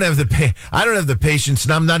 I don't have the patience,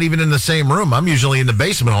 and I'm not even in the same room. I'm usually in the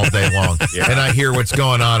basement all day long, and I hear what's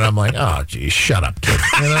going on. And I'm like, oh, geez, shut up, kid.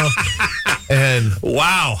 You know? And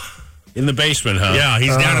wow. In the basement, huh? Yeah,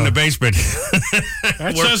 he's down in the basement.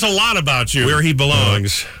 That says a lot about you. Where he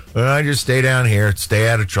belongs. I just stay down here, stay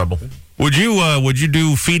out of trouble. Would you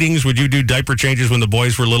do feedings? Would you do diaper changes when the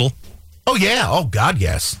boys were little? Oh, yeah. Oh, God,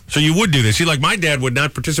 yes. So you would do this. See, like my dad would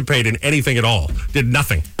not participate in anything at all. Did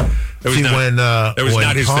nothing. When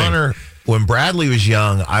not his Connor, thing. When Bradley was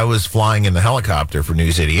young, I was flying in the helicopter for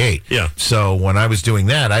News 88. Yeah. So when I was doing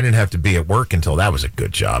that, I didn't have to be at work until that was a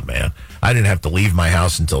good job, man. I didn't have to leave my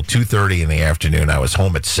house until 2:30 in the afternoon. I was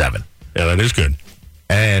home at 7. Yeah, that is good.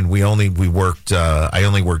 And I only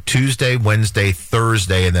worked Tuesday, Wednesday,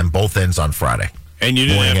 Thursday, and then both ends on Friday. And you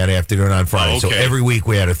didn't morning and afternoon on Friday. Oh, okay. So every week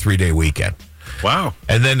we had a 3-day weekend. Wow.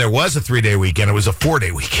 And then there was a 3-day weekend. It was a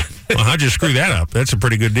 4-day weekend. Well, how'd you screw that up? That's a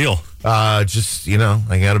pretty good deal. Just,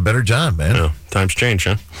 I got a better job, man. Yeah, times change,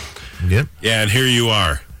 huh? Yep. Yeah, and here you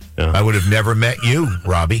are. Yeah. I would have never met you,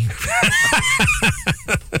 Robbie.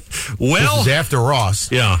 Well, this is after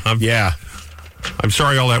Ross. Yeah. I'm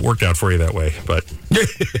sorry all that worked out for you that way, but...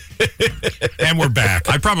 And we're back.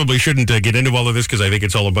 I probably shouldn't get into all of this because I think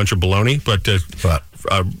it's all a bunch of baloney, but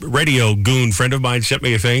a radio goon friend of mine sent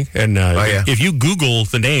me a thing, and if you Google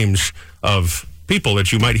the names of people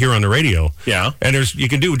that you might hear on the radio, and you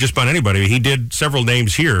can do just about anybody. He did several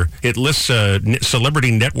names here. It lists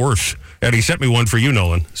celebrity net worth, and he sent me one for you,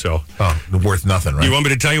 Nolan. So, worth nothing, right? You want me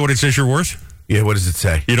to tell you what it says you're worth? Yeah, what does it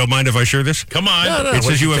say? You don't mind if I share this? Come on. No. It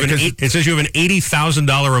says you have an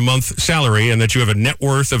 $80,000 a month salary and that you have a net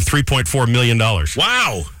worth of $3.4 million.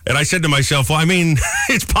 Wow. And I said to myself, well, I mean,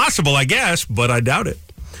 it's possible, I guess, but I doubt it.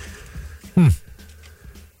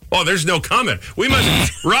 Oh, there's no comment.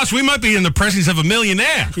 Ross, we might be in the presence of a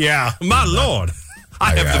millionaire. Yeah. My Lord.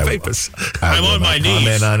 I have the papers. I'm on my knees.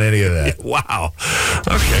 Comment on any of that. Wow.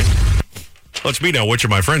 Okay. Let's me know which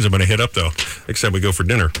of my friends I'm going to hit up, though. Next time we go for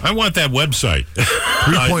dinner. I want that website.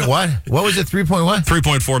 3 what? What was it? 3 point what?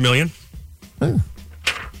 3.4 million.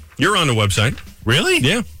 You're on the website. Really?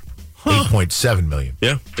 Yeah. 8.7 million.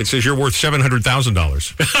 Yeah. It says you're worth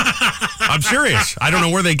 $700,000. I'm serious. I don't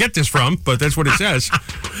know where they get this from, but that's what it says.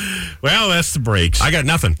 Well, that's the breaks. I got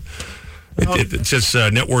nothing. It says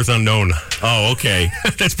net worth unknown. Oh, okay.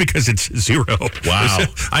 That's because it's 0. Wow.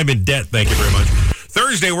 I'm in debt. Thank you very much.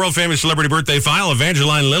 Thursday, world-famous celebrity birthday file.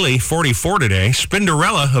 Evangeline Lilly, 44 today.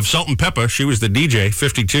 Spinderella of Salt and Pepper. She was the DJ,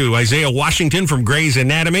 52. Isaiah Washington from Grey's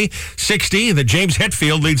Anatomy, 60. The James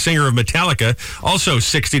Hetfield, lead singer of Metallica, also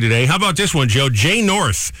 60 today. How about this one, Joe? Jay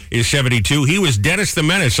North is 72. He was Dennis the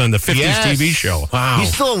Menace on the 50s TV show. Wow.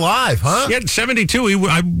 He's still alive, huh? Yeah, 72.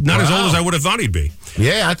 I'm not as old as I would have thought he'd be.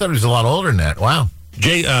 Yeah, I thought he was a lot older than that. Wow.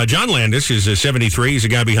 John Landis is 73. He's the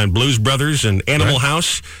guy behind Blues Brothers and Animal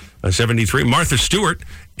House. 73. Martha Stewart,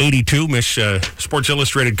 82, Miss Sports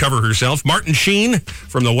Illustrated cover herself. Martin Sheen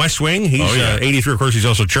from The West Wing. He's 83. Of course, he's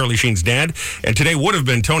also Charlie Sheen's dad. And today would have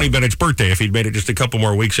been Tony Bennett's birthday if he'd made it just a couple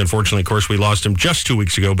more weeks. Unfortunately, of course, we lost him just 2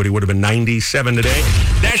 weeks ago, but he would have been 97 today.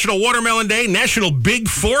 National Watermelon Day, National Big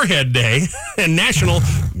Forehead Day, and National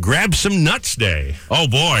Grab Some Nuts Day. Oh,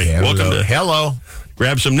 boy. Welcome to Hello.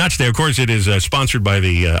 Grab Some Nuts Day. Of course, it is sponsored by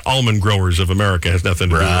the almond growers of America. Has nothing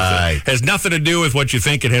to do with it. Has nothing to do with what you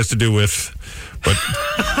think it has to do with. But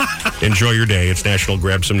enjoy your day. It's National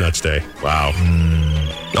Grab Some Nuts Day. Wow.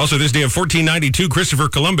 Also, this day of 1492, Christopher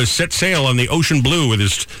Columbus set sail on the ocean blue with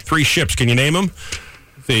his 3 ships. Can you name them?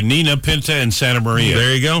 The Nina, Pinta, and Santa Maria.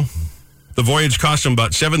 There you go. The voyage cost him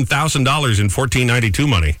about $7,000 in 1492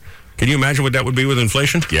 money. Can you imagine what that would be with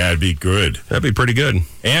inflation? Yeah, it'd be good. That'd be pretty good.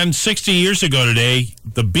 And 60 years ago today,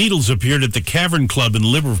 the Beatles appeared at the Cavern Club in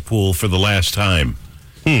Liverpool for the last time.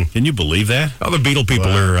 Can you believe that? Oh, the Beatle people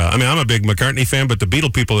are, I'm a big McCartney fan, but the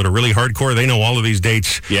Beatle people that are really hardcore, they know all of these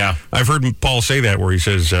dates. Yeah. I've heard Paul say that where he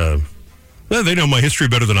says, they know my history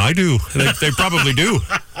better than I do. They probably do.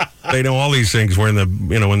 They know all these things when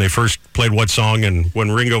they first played what song and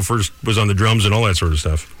when Ringo first was on the drums and all that sort of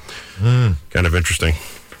stuff. Kind of interesting.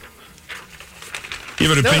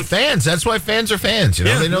 Fans. That's why fans are fans. You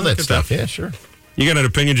know, they know that stuff. That. Yeah, sure. You got an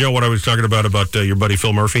opinion, Joe, what I was talking about your buddy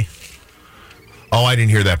Phil Murphy? Oh, I didn't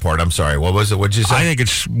hear that part. I'm sorry. What was it? What'd you say?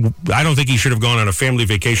 I don't think he should have gone on a family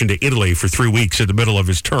vacation to Italy for 3 weeks at the middle of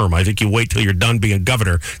his term. I think you wait till you're done being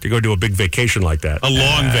governor to go do a big vacation like that. A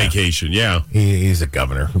long vacation, yeah. He's a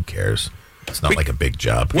governor. Who cares? It's not like a big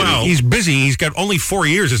job. Well, he's busy. He's got only 4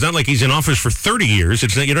 years. It's not like he's in office for 30 years.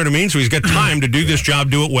 It's, you know what I mean? So he's got time to do this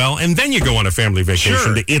job, do it well, and then you go on a family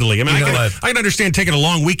vacation to Italy. I mean, I can understand taking a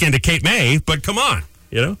long weekend to Cape May, but come on,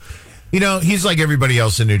 you know? You know, he's like everybody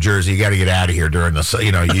else in New Jersey. You got to get out of here during the,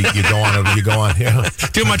 you go on. You know.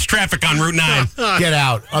 Too much traffic on Route 9. Get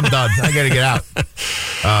out. I'm done. I got to get out.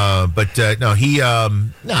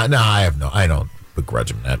 I don't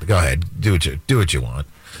begrudge him that. Go ahead. Do what you want.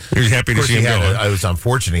 He was happy to see him go. I was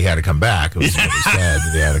unfortunate he had to come back. It was really sad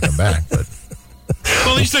that he had to come back, but.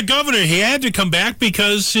 Well, he's the governor. He had to come back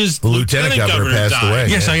because his lieutenant governor passed away.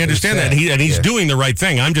 Yes, I understand that. And he's doing the right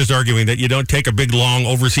thing. I'm just arguing that you don't take a big, long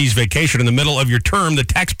overseas vacation in the middle of your term. The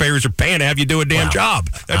taxpayers are paying to have you do a damn job.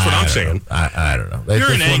 That's what I'm saying. I don't know.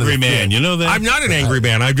 You're an angry man. You know that? I'm not an angry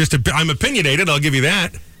man. I'm opinionated. I'll give you that.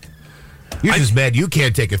 You're just mad you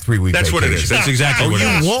can't take a 3-week vacation. That's what it is. That's exactly what it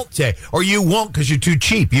is. Or you won't because you're too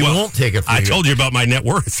cheap. You won't take a 3 week. I told you about my net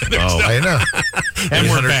worth. I know. And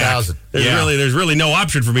we're back. There's really no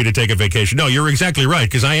option for me to take a vacation. No, you're exactly right,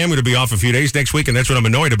 because I am going to be off a few days next week, and that's what I'm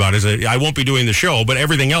annoyed about, is I won't be doing the show, but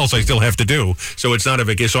everything else I still have to do. So it's not a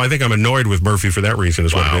vacation. So I think I'm annoyed with Murphy for that reason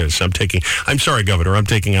is what it is. I'm sorry, Governor. I'm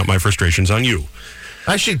taking out my frustrations on you.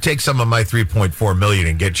 I should take some of my $3.4 million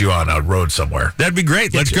and get you on a road somewhere. That'd be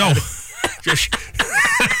great. Let's go. Just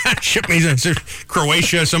ship me to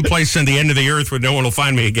Croatia, someplace in the end of the earth where no one will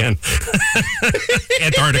find me again.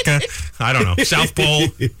 Antarctica. I don't know. South Pole.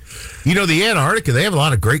 You know, the Antarctica, they have a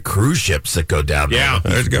lot of great cruise ships that go down there. Yeah,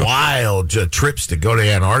 there's wild trips to go to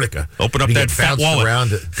Antarctica. Open up that fat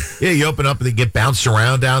wallet. You open up and they get bounced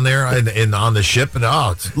around down there on the ship, and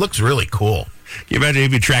it looks really cool. You imagine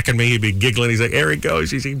he'd be tracking me, he'd be giggling. He's like, there he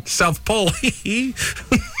goes. He's in South Pole.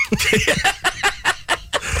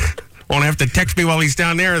 Won't have to text me while he's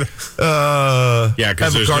down there. Because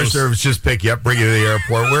have a car service just pick you up, bring you to the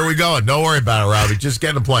airport. Where are we going? Don't worry about it, Robby. Just get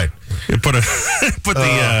in the plane. You put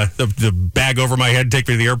the bag over my head, take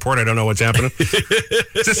me to the airport. I don't know what's happening.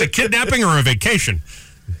 Is this a kidnapping or a vacation?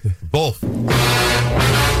 Both.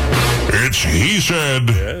 It's He Said.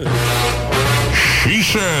 She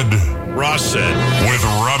Said. Ross said. With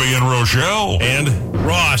Robby and Rochelle. And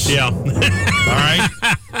Ross. Yeah.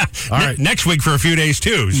 All right. Next week for a few days,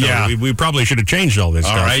 too. So we probably should have changed all this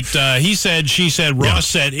stuff. All right. He said, she said, Ross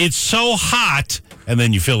said, it's so hot. And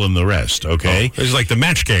then you fill in the rest, okay? It's like the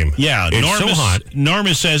match game. Yeah. It's so hot.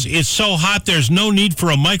 Norma says, it's so hot, there's no need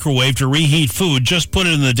for a microwave to reheat food. Just put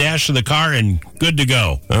it in the dash of the car and good to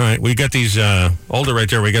go. All right. We got these older right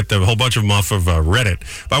there. We got the whole bunch of them off of Reddit.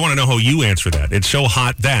 But I want to know how you answer that. It's so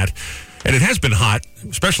hot that... And it has been hot,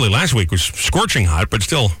 especially last week. It was scorching hot, but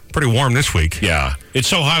still pretty warm this week. Yeah. It's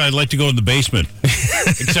so hot I'd like to go in the basement.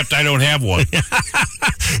 Except I don't have one.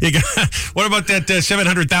 What about that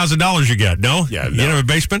 $700,000 you got? No? Yeah, You don't have a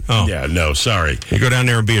basement? Oh. Yeah, no, sorry. You go down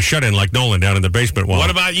there and be a shut-in like Nolan down in the basement.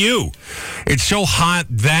 What about you? It's so hot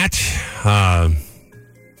that...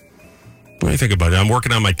 what do you think about it? I'm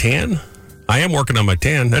working on my tan. I am working on my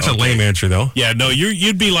tan. That's a lame answer, though. Yeah, no,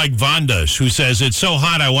 you'd be like Vonda, who says, it's so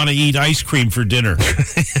hot I want to eat ice cream for dinner.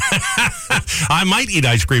 I might eat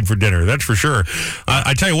ice cream for dinner. That's for sure.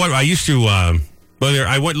 I tell you what, I used to.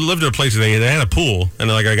 Lived at a place they had a pool,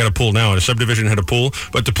 and I got a pool now, and a subdivision had a pool,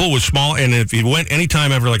 but the pool was small, and if you went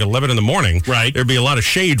anytime after 11 in the morning, right, there'd be a lot of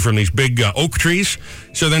shade from these big oak trees,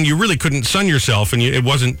 so then you really couldn't sun yourself, and it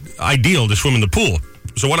wasn't ideal to swim in the pool.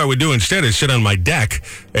 So what I would do instead is sit on my deck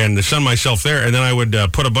and sun myself there, and then I would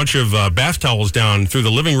put a bunch of bath towels down through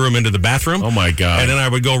the living room into the bathroom. Oh, my God. And then I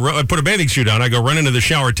would I'd put a bathing suit on. I'd go run into the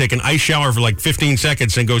shower, take an ice shower for 15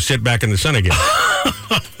 seconds, and go sit back in the sun again.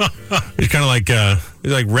 It's kind of like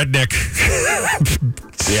redneck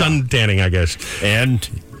sun tanning, I guess. And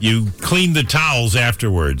you clean the towels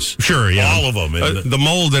afterwards. Sure, yeah. All of them. The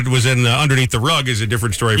mold that was in underneath the rug is a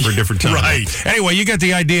different story for a different time. Right. Anyway, you get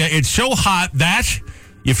the idea. It's so hot that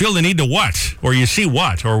you feel the need to what? Or you see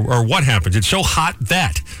what? Or what happens? It's so hot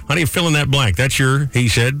that. How do you fill in that blank? That's your he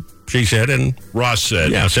said, she said, and Ross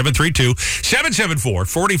said. Yeah,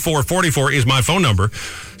 732-774-4444 is my phone number.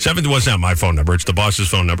 Was not my phone number. It's the boss's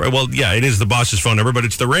phone number. Well, yeah, it is the boss's phone number, but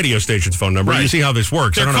it's the radio station's phone number. Right. You see how this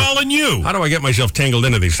works. They're calling you. How do I get myself tangled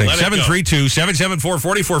into these things?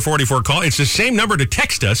 732-774-4444. Call. It's the same number to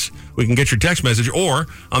text us. We can get your text message or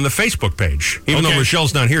on the Facebook page. Even though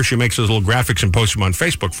Rochelle's not here, she makes those little graphics and posts them on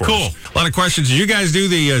Facebook for us. A lot of questions. Did you guys do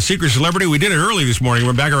the Secret Celebrity? We did it early this morning.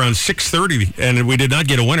 We're back around 6:30, and we did not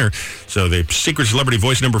get a winner. So the Secret Celebrity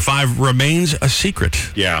voice number 5 remains a secret.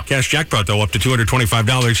 Yeah. Cash jackpot, though, up to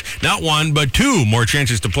 $225. Not one, but 2 more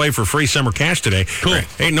chances to play for free summer cash today. Cool.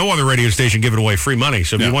 Ain't no other radio station giving away free money.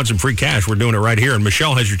 So if you want some free cash, we're doing it right here. And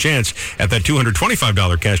Michelle has your chance at that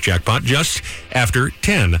 $225 cash jackpot just after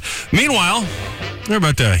 10. Meanwhile, they're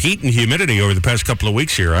about the heat and humidity over the past couple of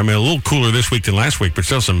weeks here. I mean, a little cooler this week than last week, but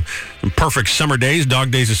still some perfect summer days,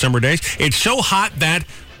 dog days of summer days. It's so hot that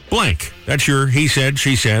blank. That's your he said,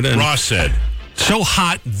 she said. And Ross said. So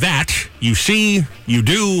hot that you see, you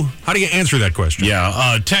do. How do you answer that question?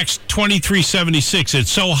 Yeah, text 2376. It's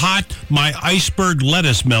so hot, my iceberg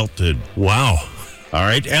lettuce melted. Wow. All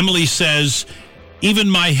right. Emily says, even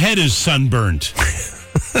my head is sunburned.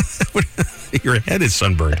 Your head is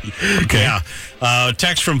sunburned. Okay. Yeah.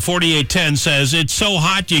 Text from 4810 says, it's so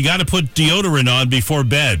hot, you got to put deodorant on before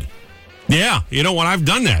bed. Yeah, you know what? I've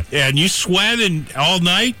done that. Yeah, and you sweat all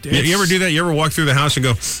night. You ever do that? You ever walk through the house and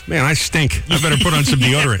go, man, I stink. I better put on some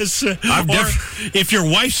deodorant. If your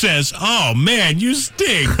wife says, oh, man, you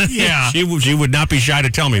stink. Yeah. she would not be shy to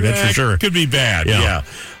tell me, that's for sure. Could be bad. Yeah.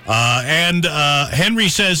 And Henry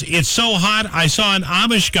says, it's so hot, I saw an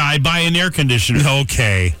Amish guy buy an air conditioner.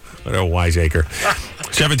 Okay. What a wiseacre.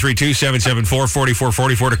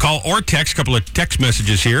 732-774-4444 to call or text. A couple of text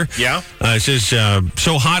messages here. Yeah. It says,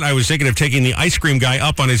 so hot, I was thinking of taking the ice cream guy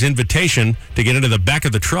up on his invitation to get into the back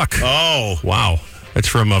of the truck. Oh. Wow. That's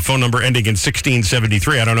from a phone number ending in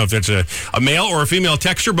 1673. I don't know if that's a male or a female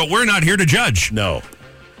texter, but we're not here to judge. No.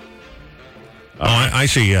 I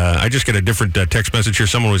see. I just get a different text message here.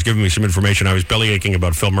 Someone was giving me some information. I was belly aching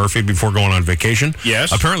about Phil Murphy before going on vacation.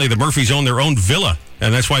 Yes. Apparently, the Murphys own their own villa,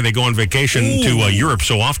 and that's why they go on vacation to Europe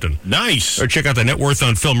so often. Nice. Or check out the net worth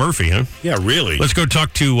on Phil Murphy, huh? Yeah, really. Let's go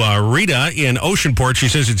talk to Rita in Oceanport. She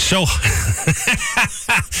says it's so.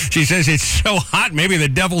 She says it's so hot. Maybe the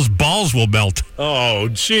devil's balls will melt. Oh,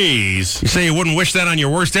 jeez. You say you wouldn't wish that on your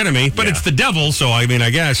worst enemy, but it's the devil. So I mean, I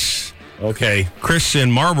guess. Okay. Chris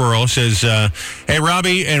in Marlboro says, hey,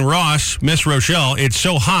 Robbie and Ross, Miss Rochelle, it's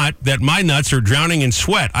so hot that my nuts are drowning in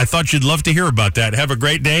sweat. I thought you'd love to hear about that. Have a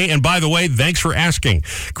great day. And by the way, thanks for asking.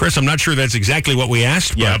 Chris, I'm not sure that's exactly what we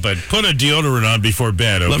asked. Yeah, but put a deodorant on before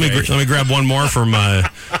bed, okay? Let me grab one more from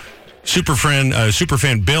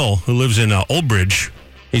superfan Bill, who lives in Old Bridge.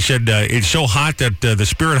 He said, it's so hot that the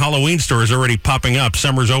Spirit Halloween store is already popping up.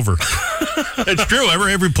 Summer's over. It's true.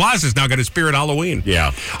 Every plaza's now got a Spirit Halloween.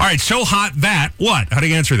 Yeah. All right, so hot that what? How do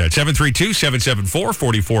you answer that?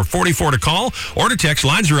 732-774-4444 to call or to text.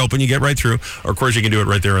 Lines are open. You get right through. Or, of course, you can do it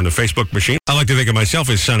right there on the Facebook machine. I like to think of myself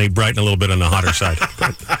as sunny, bright, and a little bit on the hotter side.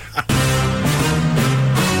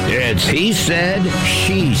 It's He Said,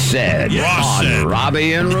 She Said on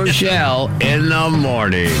Robbie and Rochelle in the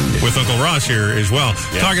morning. With Uncle Ross here as well.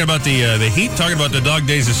 Yeah. Talking about the heat, talking about the dog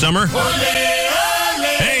days of summer.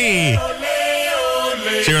 Hey!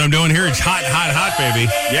 See what I'm doing here? It's hot, hot, hot, baby.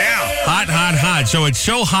 Yeah. Hot, hot, hot. So it's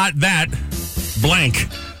so hot that blank.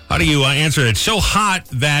 How do you answer it? It's so hot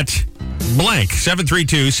that blank.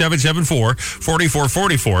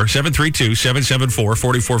 732-774-4444.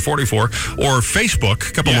 732-774-4444. Or Facebook.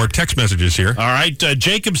 A couple more text messages here. All right.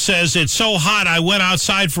 Jacob says, it's so hot I went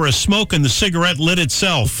outside for a smoke and the cigarette lit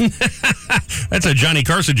itself. That's a Johnny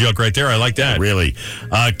Carson joke right there. I like that. Really.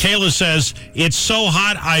 Kayla says, it's so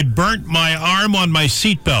hot I burnt my arm on my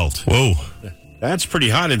seatbelt. Whoa. That's pretty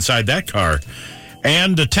hot inside that car.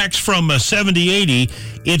 And a text from 7080,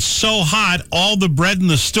 it's so hot, all the bread in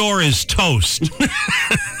the store is toast. You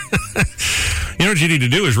know what you need to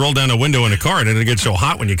do is roll down a window in a car, and then it gets so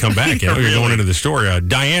hot when you come back. You're going into the store.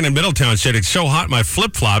 Diane in Middletown said, it's so hot my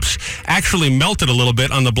flip-flops actually melted a little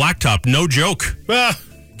bit on the blacktop. No joke. Can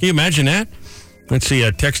you imagine that? Let's see,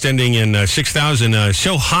 a text ending in 6,000.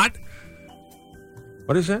 So hot.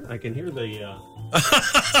 What is that? I can hear the...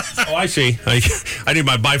 Oh, I see. I need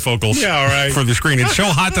my bifocals for the screen. It's so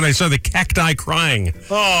hot that I saw the cacti crying.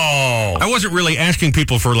 Oh. I wasn't really asking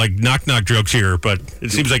people for, like, knock-knock jokes here, but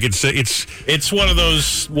it seems like it's one of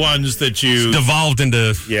those ones that you... It's devolved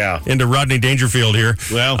into Rodney Dangerfield here.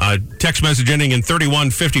 Well... text message ending in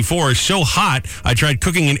 3154 is so hot, I tried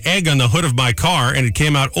cooking an egg on the hood of my car, and it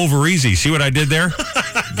came out over easy. See what I did there?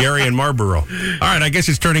 Gary in Marlboro. All right, I guess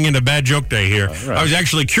it's turning into bad joke day here. Right. I was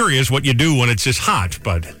actually curious what you do when it's this hot,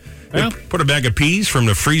 but put a bag of peas from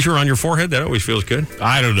the freezer on your forehead. That always feels good.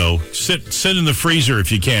 I don't know. Sit in the freezer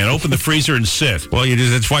if you can. Open the freezer and sit. Well,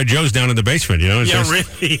 that's why Joe's down in the basement. You know, it's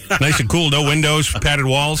really nice and cool. No windows, padded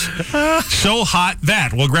walls. So hot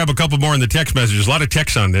that we'll grab a couple more in the text messages. A lot of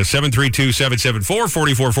texts on this.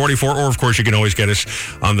 732-774-4444, or of course you can always get us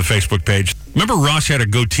on the Facebook page. Remember Ross had a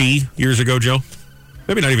goatee years ago, Joe?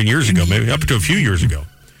 Maybe not even years ago. Maybe up to a few years ago.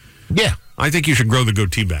 Yeah, I think you should grow the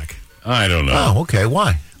goatee back. I don't know. Oh, okay.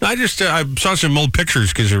 Why? I just I saw some old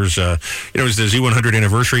pictures because there was it was the Z100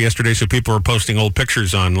 anniversary yesterday, so people were posting old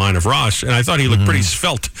pictures online of Ross, and I thought he looked pretty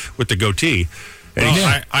svelte with the goatee.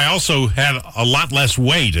 And I also had a lot less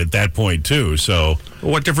weight at that point too. So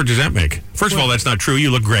what difference does that make? First of all, that's not true. You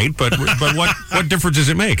look great, but what difference does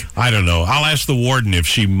it make? I don't know. I'll ask the warden if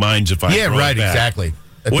she minds if I throw it back. Exactly.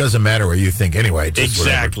 It doesn't matter what you think anyway. Just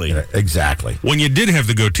exactly. Exactly. When you did have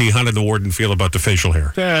the goatee, how did the warden feel about the facial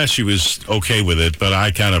hair? She was okay with it, but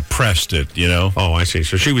I kind of pressed it, you know. Oh, I see.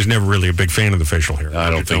 So she was never really a big fan of the facial hair.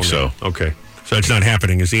 I don't think so. Okay. So it's not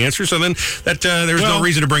happening is the answer. So then there's no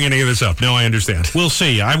reason to bring any of this up. No, I understand. We'll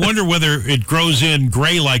see. I wonder whether it grows in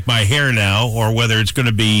gray like my hair now or whether it's going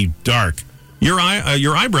to be dark. Your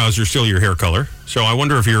eyebrows are still your hair color. So I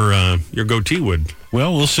wonder if your goatee would.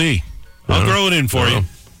 Well, we'll see. I'll grow it in for you.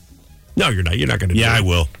 No, you're not. You're not going to do it. Yeah, I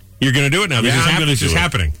will. You're going to do it now. This is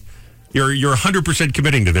happening. You're 100%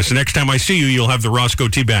 committing to this. The next time I see you, you'll have the Ross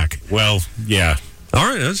goatee back. Well, yeah. All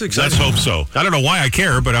right, that's exciting. Let's hope so. I don't know why I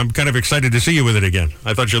care, but I'm kind of excited to see you with it again.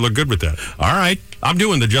 I thought you looked good with that. All right. I'm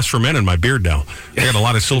doing the Just for Men in my beard now. I got a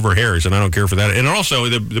lot of silver hairs, and I don't care for that. And also,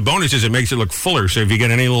 the bonus is it makes it look fuller. So if you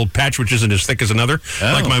get any little patch which isn't as thick as another,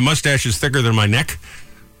 like my mustache is thicker than my neck,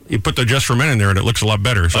 you put the Just for Men in there, and it looks a lot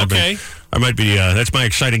better. So okay. I might be, that's my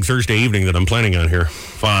exciting Thursday evening that I'm planning on here.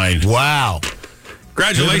 Fine. Wow.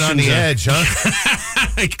 Congratulations. On the edge,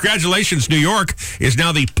 huh? Congratulations, New York is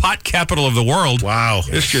now the pot capital of the world. Wow.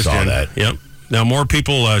 This just saw that. Yep. Now, more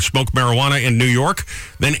people smoke marijuana in New York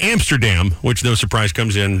than Amsterdam, which, no surprise,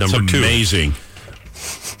 comes in number 2. Amazing.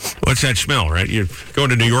 What's that smell, right? You go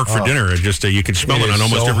to New York for dinner, and just you can smell it on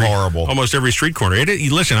almost every street corner.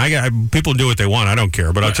 Listen, people do what they want. I don't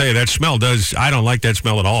care, but I'll tell you that smell does. I don't like that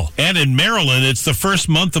smell at all. And in Maryland, it's the first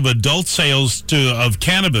month of adult sales of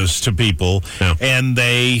cannabis to people, and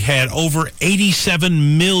they had over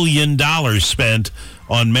 $87 million spent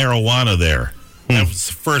on marijuana there. That was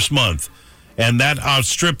the first month. And that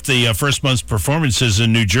outstripped the first month's performances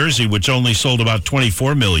in New Jersey, which only sold about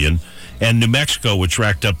 $24 million, and New Mexico, which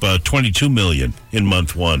racked up $22 million in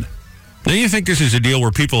month 1. Do you think this is a deal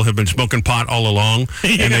where people have been smoking pot all along,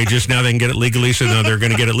 and they can get it legally, so now they're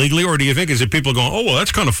going to get it legally? Or do you think is it people going, oh, well,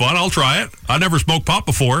 that's kind of fun, I'll try it. I never smoked pot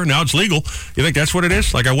before, now it's legal. You think that's what it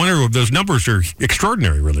is? Like, I wonder if those numbers are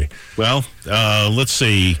extraordinary, really. Well, let's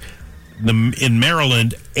see. In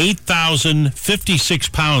Maryland, 8,056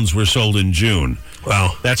 pounds were sold in June.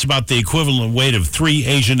 Wow. That's about the equivalent weight of 3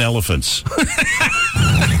 Asian elephants.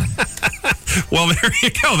 Well, there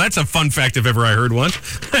you go. That's a fun fact if ever I heard one.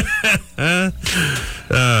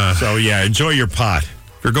 So, yeah, enjoy your pot.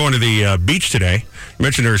 If you're going to the beach today, you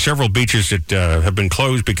mentioned there are several beaches that have been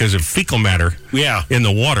closed because of fecal matter in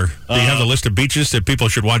the water. Do you have the list of beaches that people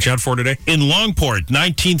should watch out for today? In Longport,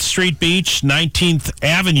 19th Street Beach, 19th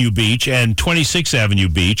Avenue Beach, and 26th Avenue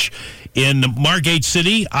Beach. In Margate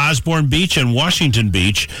City, Osborne Beach and Washington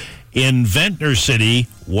Beach. In Ventnor City,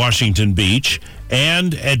 Washington Beach.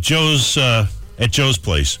 And at Joe's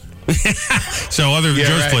place. So other than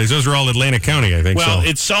Joe's place, those are all Atlantic County, I think. Well,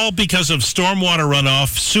 it's all because of stormwater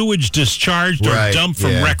runoff, sewage discharged or dumped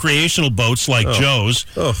from recreational boats like Joe's,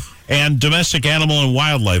 and domestic animal and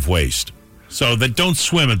wildlife waste. So that don't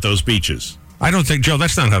swim at those beaches. I don't think, Joe,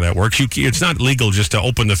 that's not how that works. It's not legal just to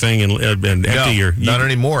open the thing and empty your... Not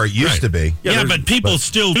anymore. It used to be. Yeah, but people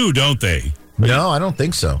still do, don't they? No, I don't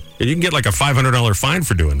think so. You can get like a $500 fine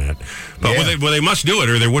for doing that. But they must do it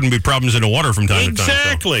or there wouldn't be problems in the water from time to time.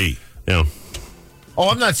 Exactly. So, yeah. Oh,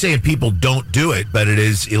 I'm not saying people don't do it, but it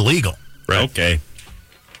is illegal. Right. Okay.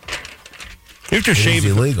 You have to shave.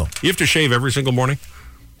 Illegal. You have to shave every single morning?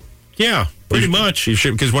 Yeah, pretty much.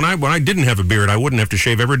 Because when I didn't have a beard, I wouldn't have to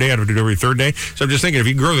shave every day. I'd have to do it every third day. So I'm just thinking, if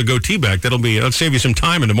you grow the goatee back, that'll save you some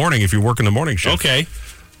time in the morning if you work in the morning shift. Okay.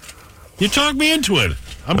 You talked me into it.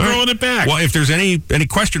 I'm growing it back. Well, if there's any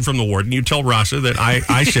question from the warden, you tell Rasa that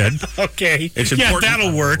I said. Okay. It's important. Yeah,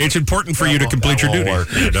 that'll work. It's important for you to complete your duty.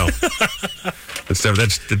 Yeah, no. That's going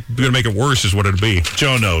to make it worse is what it'd be.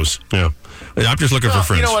 Joe knows. Yeah. I'm just looking for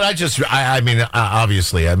friends. You know what?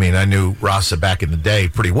 Obviously, I knew Rasa back in the day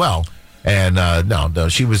pretty well. And no,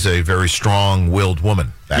 she was a very strong-willed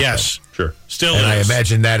woman back then. Sure. Still and is. I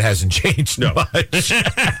imagine that hasn't changed much.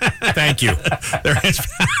 Thank you.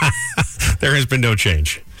 There has been no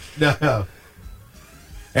change. No.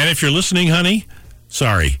 And if you're listening, honey,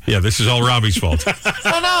 sorry. Yeah, this is all Robbie's fault.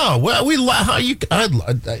 No. Well, I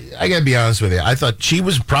got to be honest with you. I thought she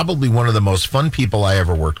was probably one of the most fun people I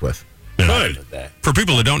ever worked with. Good. For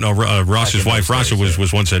people that don't know, Ross's wife, Rasa,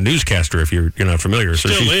 was once a newscaster, if you're not familiar. So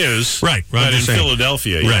Still is. Right. But in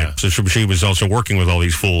Philadelphia, yeah. Right. So she was also working with all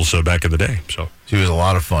these fools back in the day. So she was a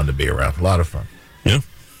lot of fun to be around. A lot of fun. Yeah.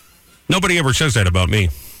 Nobody ever says that about me.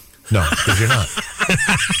 No, because you're not.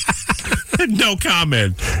 No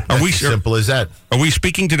comment. Simple as that. Are we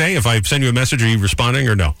speaking today? If I send you a message, are you responding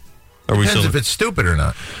or no? Depends if it's stupid or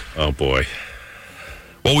not. Oh, boy.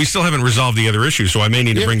 Well, we still haven't resolved the other issue, so I may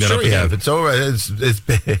need to bring that up again. Have. It's over.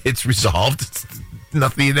 It's resolved. It's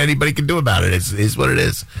nothing anybody can do about it. It's what it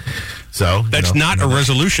is. So that's not a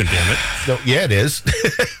resolution, damn it. No, yeah, it is.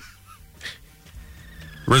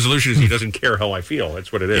 Resolution is he doesn't care how I feel.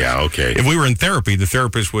 That's what it is. Yeah, okay. If we were in therapy, the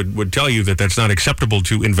therapist would tell you that that's not acceptable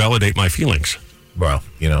to invalidate my feelings. Well,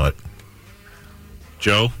 you know what,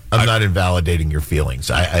 Joe? I'm not invalidating your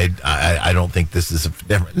feelings. I don't think this is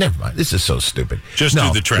never mind. This is so stupid. Just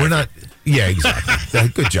do the traffic. We're not. Yeah, exactly.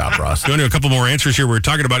 Good job, Ross. Going to a couple more answers here. We're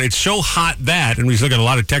talking about it's so hot that, and we still got a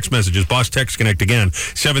lot of text messages. Boss Text Connect again,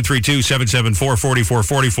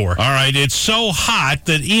 732-774-4444. All right, it's so hot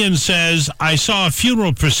that Ian says, I saw a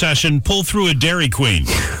funeral procession pull through a Dairy Queen.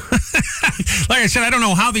 Like I said, I don't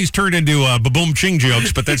know how these turned into ba-boom ching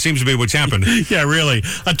jokes, but that seems to be what's happened. Yeah, really.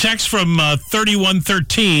 A text from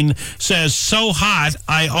 3113 says, so hot,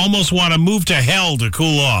 I almost want to move to hell to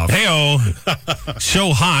cool off. Hey-oh.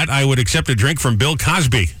 So hot, I would accept a drink from Bill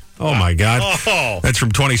Cosby. Oh, my God. Oh. That's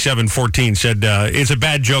from 2714. Said, it's a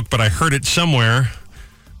bad joke, but I heard it somewhere.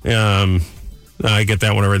 I get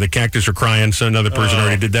that one already. The cactus are crying, so another person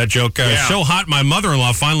already did that joke. So hot, my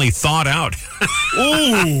mother-in-law finally thawed out.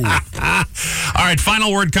 Ooh. All right,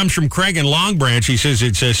 final word comes from Craig in Long Branch. He says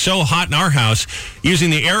it's so hot in our house, using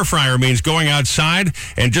the air fryer means going outside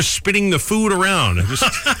and just spitting the food around. Just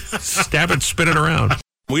stab it, spit it around.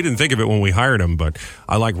 We didn't think of it when we hired him, but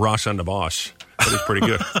I like Ross on the Boss. That was pretty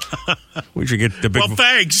good. We should get the big,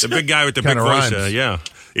 thanks. The big guy with the big voice. Yeah.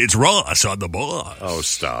 It's Ross on the Boss. Oh,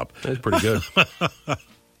 stop. That's pretty good.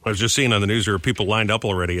 I was just seeing on the news there are people lined up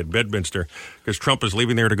already at Bedminster because Trump is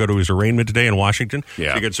leaving there to go to his arraignment today in Washington.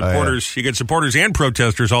 Yeah. So you get supporters and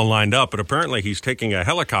protesters all lined up, but apparently he's taking a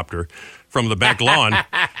helicopter from the back lawn, and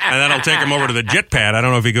that'll take him over to the jet pad. I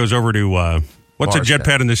don't know if he goes over to what's a jet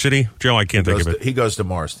pad in the city? Joe, I can't think of it. He goes to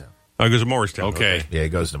Morristown. Oh, he goes to Morristown. Okay. Yeah, he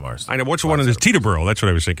goes to Morristown. I know. What's the one in this Teterboro? That's what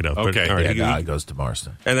I was thinking of. Okay. But, all right, he goes to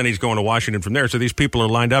Morristown. And then he's going to Washington from there. So these people are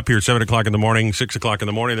lined up here at 7 o'clock in the morning, 6 o'clock in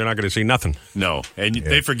the morning. They're not going to see nothing. No. And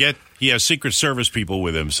they forget he has Secret Service people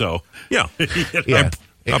with him. So, yeah. Yeah.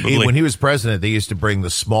 When he was president, they used to bring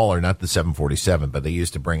the smaller, not the 747, but they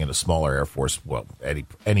used to bring in a smaller Air Force. Well,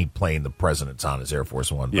 any plane the president's on is Air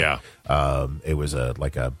Force One. But, yeah. It was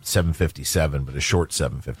like a 757, but a short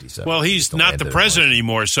 757. Well, he's not the president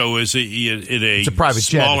anymore, so is it's a private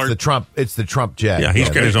smaller... jet. It's the Trump jet. Yeah,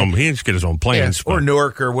 he's got his own. He's got his own planes, or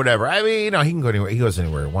Newark or whatever. I mean, he can go anywhere. He goes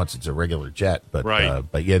anywhere he wants. It's a regular jet, but right.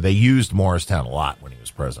 But yeah, they used Morristown a lot when he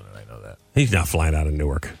was president. I know that. He's not flying out of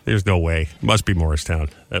Newark. There's no way. Must be Morristown.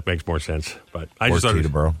 That makes more sense. But I just thought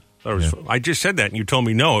Teterboro. I just said that, and you told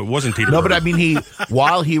me no, it wasn't Teterboro. No, but I mean,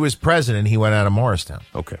 while he was president, he went out of Morristown.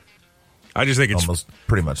 Okay. I just think it's almost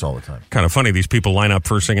pretty much all the time. Kind of funny. These people line up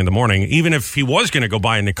first thing in the morning. Even if he was going to go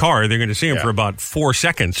by in the car, they're going to see him for about 4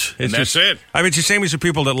 seconds. And that's it. I mean, it's the same as the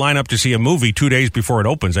people that line up to see a movie 2 days before it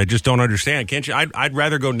opens. I just don't understand. Can't you? I'd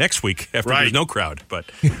rather go next week after there's no crowd. But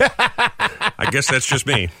I guess that's just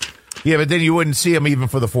me. Yeah, but then you wouldn't see him even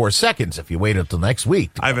for the 4 seconds if you waited until next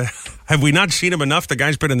week. Have we not seen him enough? The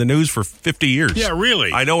guy's been in the news for 50 years. Yeah,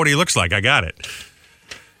 really. I know what he looks like. I got it.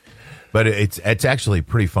 But it's actually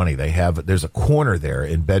pretty funny. There's a corner there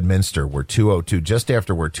in Bedminster where 202, just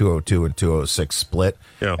after where 202 and 206 split,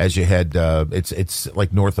 as you head, it's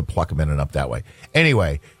like north of Pluckerman and up that way.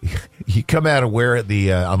 Anyway, you come out of where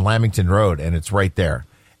on Lamington Road, and it's right there.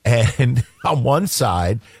 And on one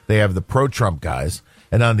side, they have the pro-Trump guys.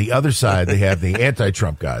 And on the other side, they have the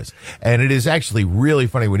anti-Trump guys. And it is actually really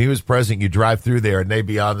funny. When he was president, you drive through there, and they'd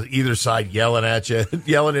be on either side yelling at you,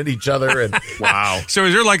 yelling at each other. And wow. So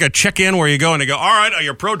is there like a check-in where you go and they go, all right, are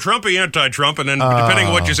you pro-Trump or anti-Trump? And then depending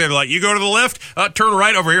on what you say, they're like, you go to the left, turn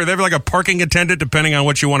right over here. They have like a parking attendant depending on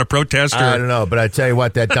what you want to protest. I don't know, but I tell you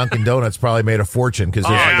what, that Dunkin' Donuts probably made a fortune because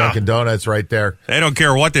there's Dunkin' Donuts right there. They don't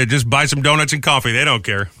care what they just buy some donuts and coffee. They don't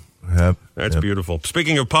care. Yep. That's beautiful.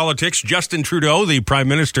 Speaking of politics, Justin Trudeau, the Prime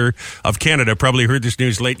Minister of Canada, probably heard this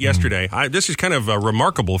news late yesterday. This is kind of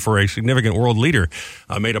remarkable for a significant world leader.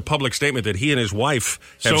 Made a public statement that he and his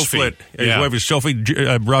wife have split. His wife is Sophie.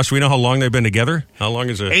 Ross, we know how long they've been together? How long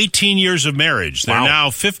is it? 18 years of marriage. They're now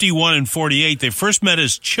 51 and 48. They first met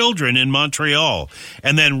as children in Montreal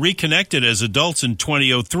and then reconnected as adults in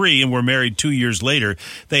 2003 and were married 2 years later.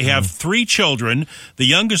 They have 3 children, the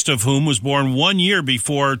youngest of whom was born 1 year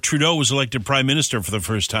before Trudeau was elected Prime Minister for the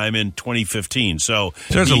first time in 2015. So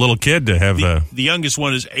as a little kid to have the youngest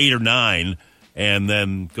one is 8 or 9, and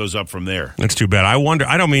then goes up from there. That's too bad. I wonder.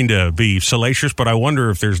 I don't mean to be salacious, but I wonder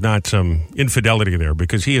if there's not some infidelity there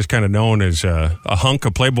because he is kind of known as a hunk,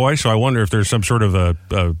 a playboy. So I wonder if there's some sort of a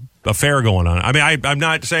affair going on. I mean, I'm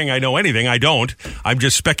not saying I know anything. I don't. I'm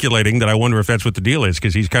just speculating that I wonder if that's what the deal is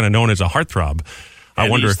because he's kind of known as a heartthrob. I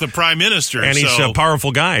wonder. He's the Prime Minister. And he's a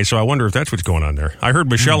powerful guy, so I wonder if that's what's going on there. I heard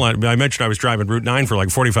Michelle, I mentioned I was driving Route 9 for like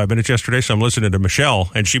 45 minutes yesterday, so I'm listening to Michelle,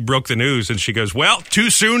 and she broke the news, and she goes, well, too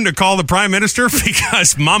soon to call the Prime Minister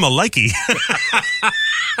because Mama likey.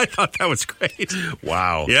 I thought that was great.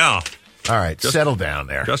 Wow. Yeah. All right, settle down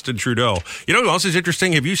there. Justin Trudeau. You know what else is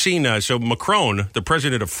interesting? Have you seen, so Macron, the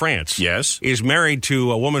president of France, is married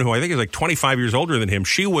to a woman who I think is like 25 years older than him.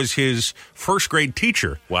 She was his first grade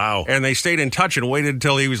teacher. Wow. And they stayed in touch and waited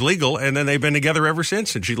until he was legal, and then they've been together ever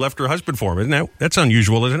since, and she left her husband for him. That's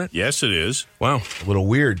unusual, isn't it? Yes, it is. Wow. A little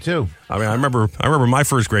weird, too. I mean, I remember my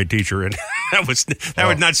first grade teacher, and that was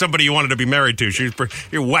not somebody you wanted to be married to. She was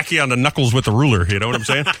you're wacky on the knuckles with the ruler, you know what I'm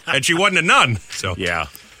saying? And she wasn't a nun. So yeah.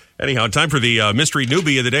 Anyhow, time for the mystery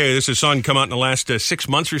newbie of the day. This is a song come out in the last 6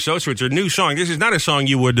 months or so, so it's a new song. This is not a song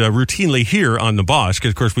you would routinely hear on The Boss, because,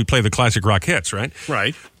 of course, we play the classic rock hits, right?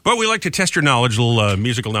 Right. But we like to test your knowledge, a little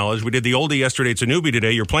musical knowledge. We did the oldie yesterday. It's a newbie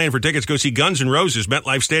today. You're playing for tickets. Go see Guns N' Roses,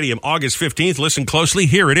 MetLife Stadium, August 15th. Listen closely.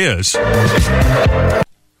 Here it is.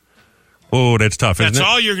 Oh, that's tough, isn't it? That's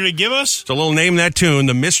all you're going to give us? It's a little name that tune,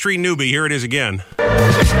 the mystery newbie. Here it is again.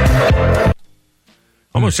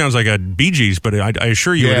 Almost sounds like a Bee Gees, but I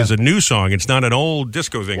assure you it is a new song. It's not an old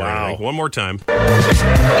disco thing or anything. One more time.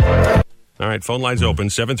 All right, phone lines open,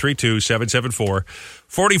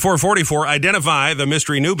 732-774-4444. Identify the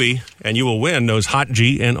mystery newbie, and you will win those hot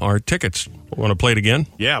GNR tickets. Want to play it again?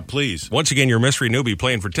 Yeah, please. Once again, your mystery newbie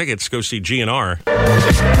playing for tickets. Go see GNR.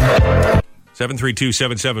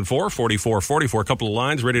 732-774-4444. A couple of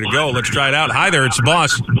lines ready to go. Let's try it out. Hi there, it's the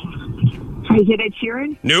boss. Hi, is it Ed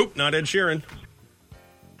Sheeran? Nope, not Ed Sheeran.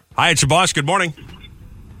 Hi, it's the boss. Good morning.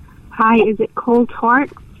 Hi, is it Cold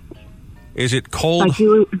Heart? Is it Cold?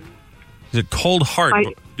 Is it Cold Heart?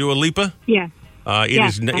 Dua Lipa? Yeah.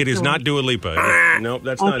 It is not Dua Lipa. Nope,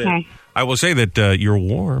 that's not it. I will say that you're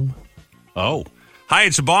warm. Oh. Hi,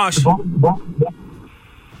 it's the boss.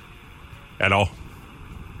 Hello.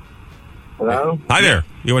 Hello? Hi there.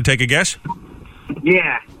 You want to take a guess?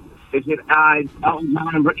 Yeah. Is it Elton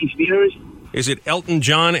John and Britney Spears? Is it Elton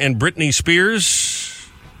John and Britney Spears?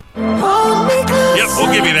 Yep,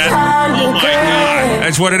 we'll give you that. Oh, my God.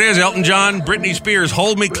 That's what it is. Elton John, Britney Spears,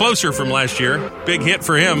 Hold Me Closer from last year. Big hit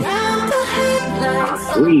for him.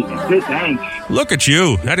 Sweet. Good, thanks. Look at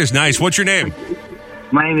you. That is nice. What's your name?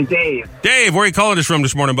 My name is Dave. Dave, where are you calling us from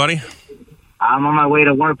this morning, buddy? I'm on my way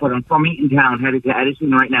to work, but I'm from Eatontown, headed to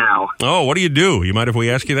Edison right now. Oh, what do you do? You mind if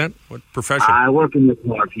we ask you that? What profession? I work in the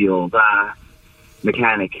car field.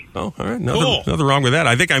 Mechanic. Oh, all right. Nothing wrong with that.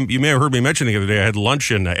 I think you may have heard me mention the other day. I had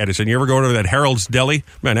lunch in Edison. You ever go to that Harold's Deli?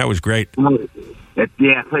 Man, that was great.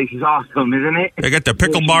 Yeah, place is awesome, isn't it? They got the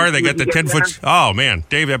pickle bar. They got the 10-foot. Oh, man.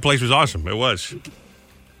 Dave, that place was awesome. It was.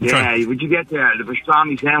 Yeah, would you get the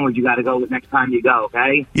pastrami sandwich you got to go with next time you go,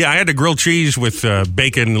 okay? Yeah, I had the grilled cheese with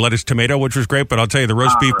bacon, lettuce, tomato, which was great, but I'll tell you, the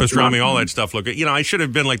roast beef, pastrami, all that stuff look good. You know, I should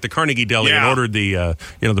have been like the Carnegie Deli and ordered the,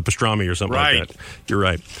 the pastrami or something like that. You're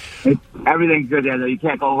right. Everything's good there, though. You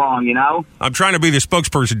can't go wrong, you know? I'm trying to be the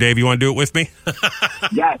spokesperson, Dave. You want to do it with me?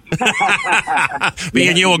 Yes. Me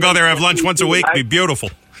and you will go there, have lunch once a week. Be beautiful.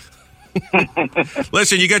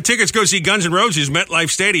 Listen, you got tickets. Go see Guns N' Roses, MetLife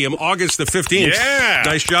Stadium, August the 15th. Yeah.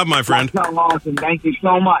 Nice job, my friend. That's so awesome. Thank you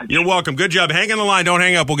so much. You're welcome. Good job. Hang on the line. Don't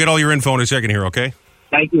hang up. We'll get all your info in a second here, okay?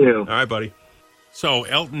 Thank you. All right, buddy. So,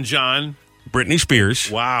 Elton John. Britney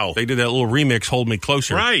Spears. Wow. They did that little remix, Hold Me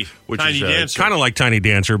Closer. Right. Which Tiny is Dancer. kind of like Tiny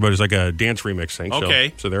Dancer, but it's like a dance remix thing.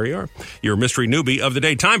 Okay. So there you are. Your mystery newbie of the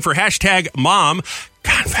day. Time for hashtag Mom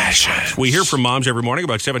Confessions. We hear from moms every morning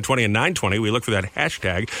about 7:20 and 9:20. We look for that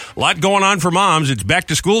hashtag. A lot going on for moms. It's back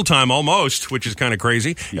to school time almost, which is kind of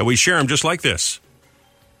crazy. And we share them just like this.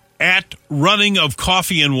 At Running of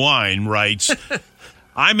Coffee and Wine writes,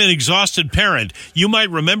 I'm an exhausted parent. You might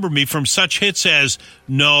remember me from such hits as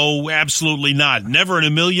No, Absolutely Not, Never in a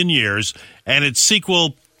Million Years, and its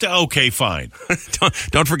sequel, Okay, Fine.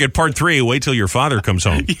 Don't forget part 3. Wait till your father comes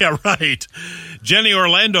home. Yeah, right. Jenny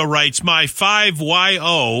Orlando writes, my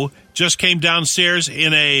 5YO just came downstairs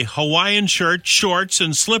in a Hawaiian shirt, shorts,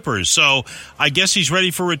 and slippers, so I guess he's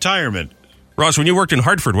ready for retirement. Ross, when you worked in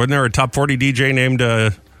Hartford, wasn't there a top 40 DJ named...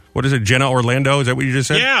 what is it, Jenna Orlando? Is that what you just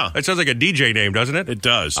said? Yeah. That sounds like a DJ name, doesn't it? It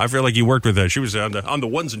does. I feel like you worked with her. She was on the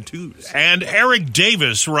ones and twos. And Eric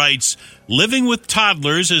Davis writes, living with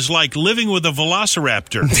toddlers is like living with a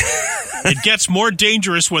velociraptor. It gets more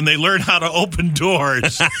dangerous when they learn how to open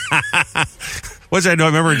doors. What's that? No, I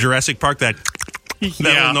remember in Jurassic Park that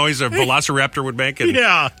little noise a velociraptor would make. And,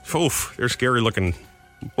 oof, they're scary looking.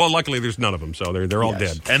 Well, luckily there's none of them, so they're all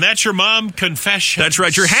dead. And that's your mom confession. That's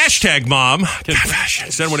right, your hashtag mom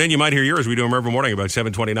confession. Send one in. You might hear yours. We do them every morning about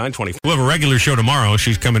 7:20, 9:20. We'll have a regular show tomorrow.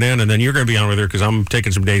 She's coming in, and then you're going to be on with her because I'm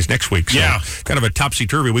taking some days next week. So kind of a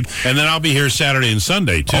topsy-turvy week. And then I'll be here Saturday and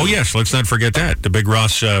Sunday, too. Oh, yes. Let's not forget that. The Big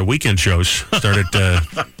Ross weekend shows start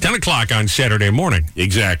at 10 o'clock on Saturday morning.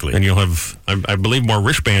 Exactly. And you'll have, I believe, more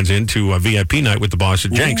wristbands into a VIP night with the boss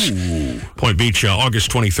at Jenks. Point Beach,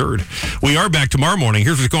 August 23rd. We are back tomorrow morning.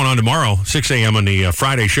 Here's what's going on tomorrow, 6 a.m. on the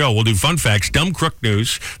Friday show. We'll do fun facts, dumb crook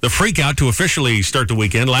news, the freak out to officially start the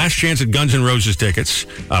weekend, last chance at Guns N' Roses tickets,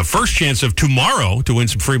 first chance of tomorrow to win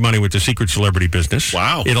some free money with the Secret Celebrity Business.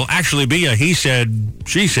 Wow. It'll actually be a he said,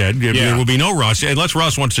 she said. There will be no Ross, unless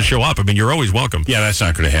Ross wants to show up. I mean, you're always welcome. Yeah, that's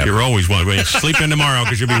not going to happen. You're always welcome. Sleep in tomorrow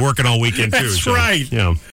because you'll be working all weekend, too. That's right. Yeah.